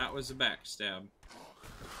 That was a backstab.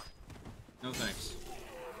 No thanks.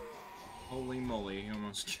 Holy moly, he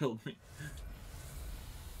almost killed me.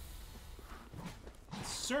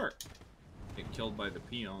 Sir! Get killed by the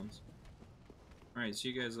peons. Alright, see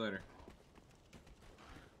you guys later.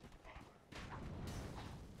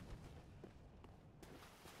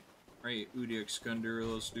 Alright, Udyx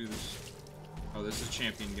Gundyr, let's do this. Oh, this is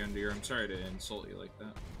Champion Gundyr. I'm sorry to insult you like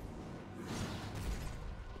that.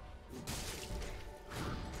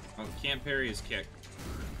 Oh, can't parry his kick.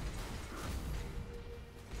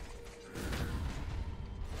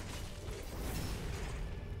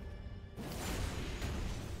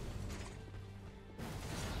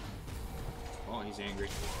 Oh, he's angry.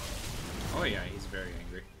 Oh yeah, he's very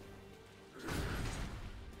angry.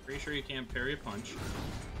 Pretty sure you can't parry a punch.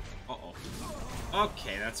 Uh-oh.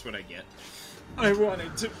 Okay, that's what I get. I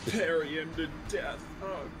wanted to parry him to death.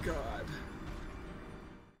 Oh god.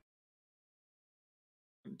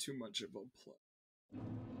 I'm too much of a pleb.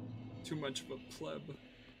 Too much of a pleb.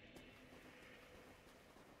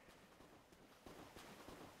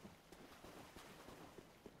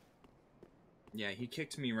 Yeah, he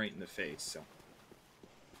kicked me right in the face, so.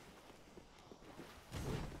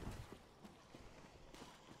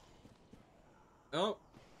 Oh,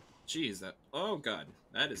 jeez, that. Oh god,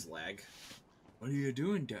 that is lag. What are you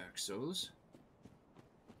doing, Dark Souls?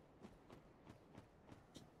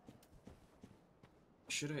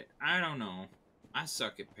 Should I don't know. I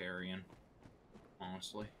suck at parrying,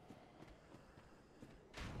 honestly.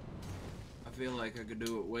 I feel like I could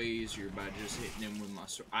do it way easier by just hitting him with my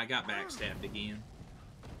sword. I got backstabbed again.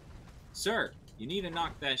 Sir, you need to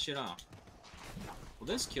knock that shit off. Will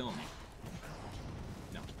this kill me?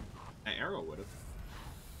 No. That arrow would've.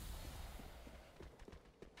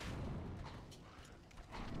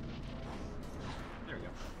 There we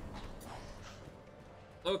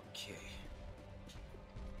go. Okay.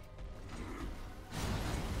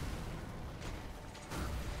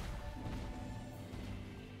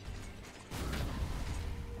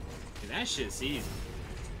 That shit's easy.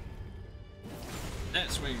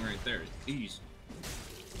 That swing right there is easy.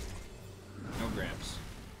 No grabs.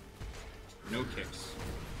 No kicks.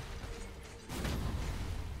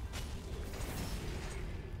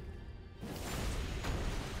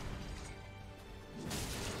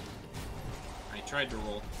 I tried to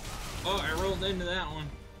roll. Oh, I rolled into that one.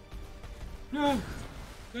 No!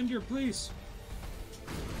 Gundyr, please!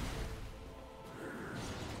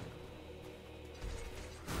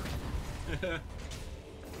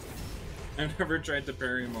 I never tried to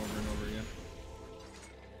parry him over and over again.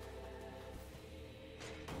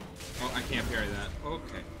 Oh, I can't parry that.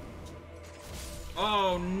 Okay.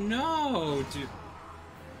 Oh no, dude.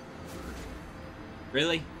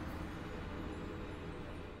 Really?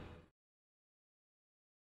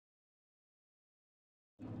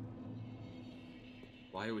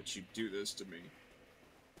 Why would you do this to me?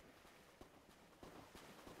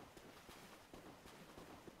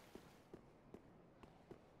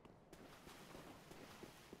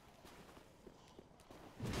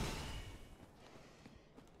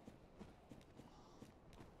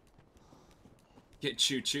 Get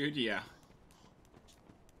choo-chooed? Yeah.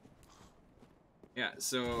 Yeah,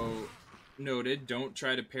 so noted, don't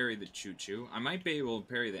try to parry the choo-choo. I might be able to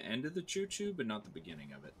parry the end of the choo-choo, but not the beginning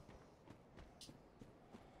of it.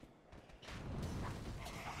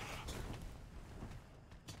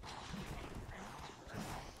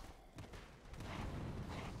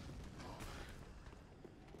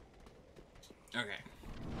 Okay.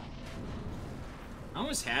 I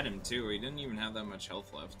almost had him too, he didn't even have that much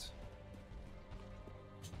health left.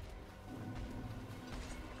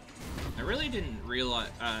 I really didn't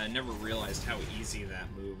realize, never realized how easy that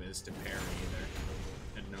move is to parry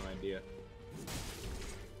either. Had no idea.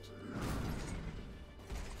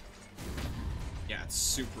 Yeah, it's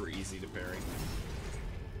super easy to parry.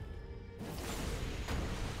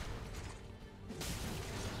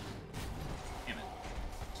 Damn it.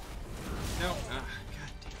 No, god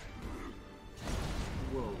damn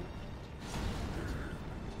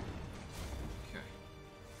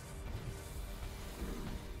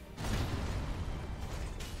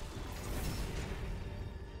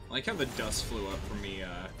I like how the dust flew up from me,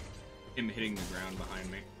 him hitting the ground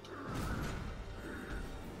behind me.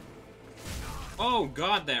 Oh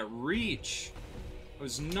god, that reach! I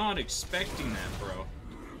was not expecting that, bro.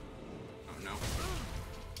 Oh no.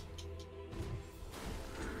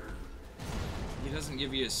 He doesn't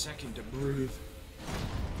give you a second to breathe.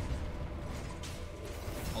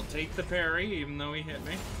 I'll take the parry, even though he hit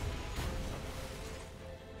me.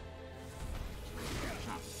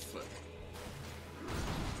 Ah, fuck.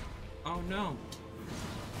 Oh no.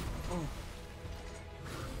 Oh.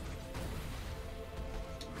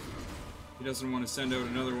 He doesn't want to send out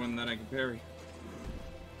another one that I can parry.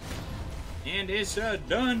 And it's a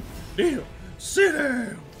done deal. Sit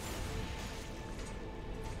down!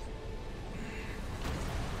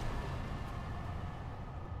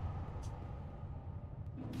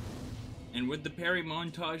 And with the parry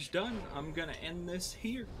montage done, I'm gonna end this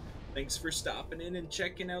here. Thanks for stopping in and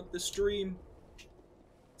checking out the stream.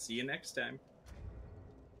 See you next time.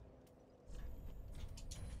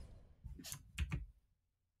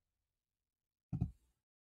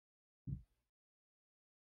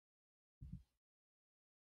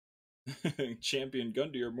 Champion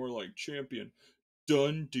Gundyr, more like Champion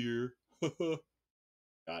Done Deer.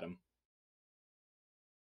 Got him.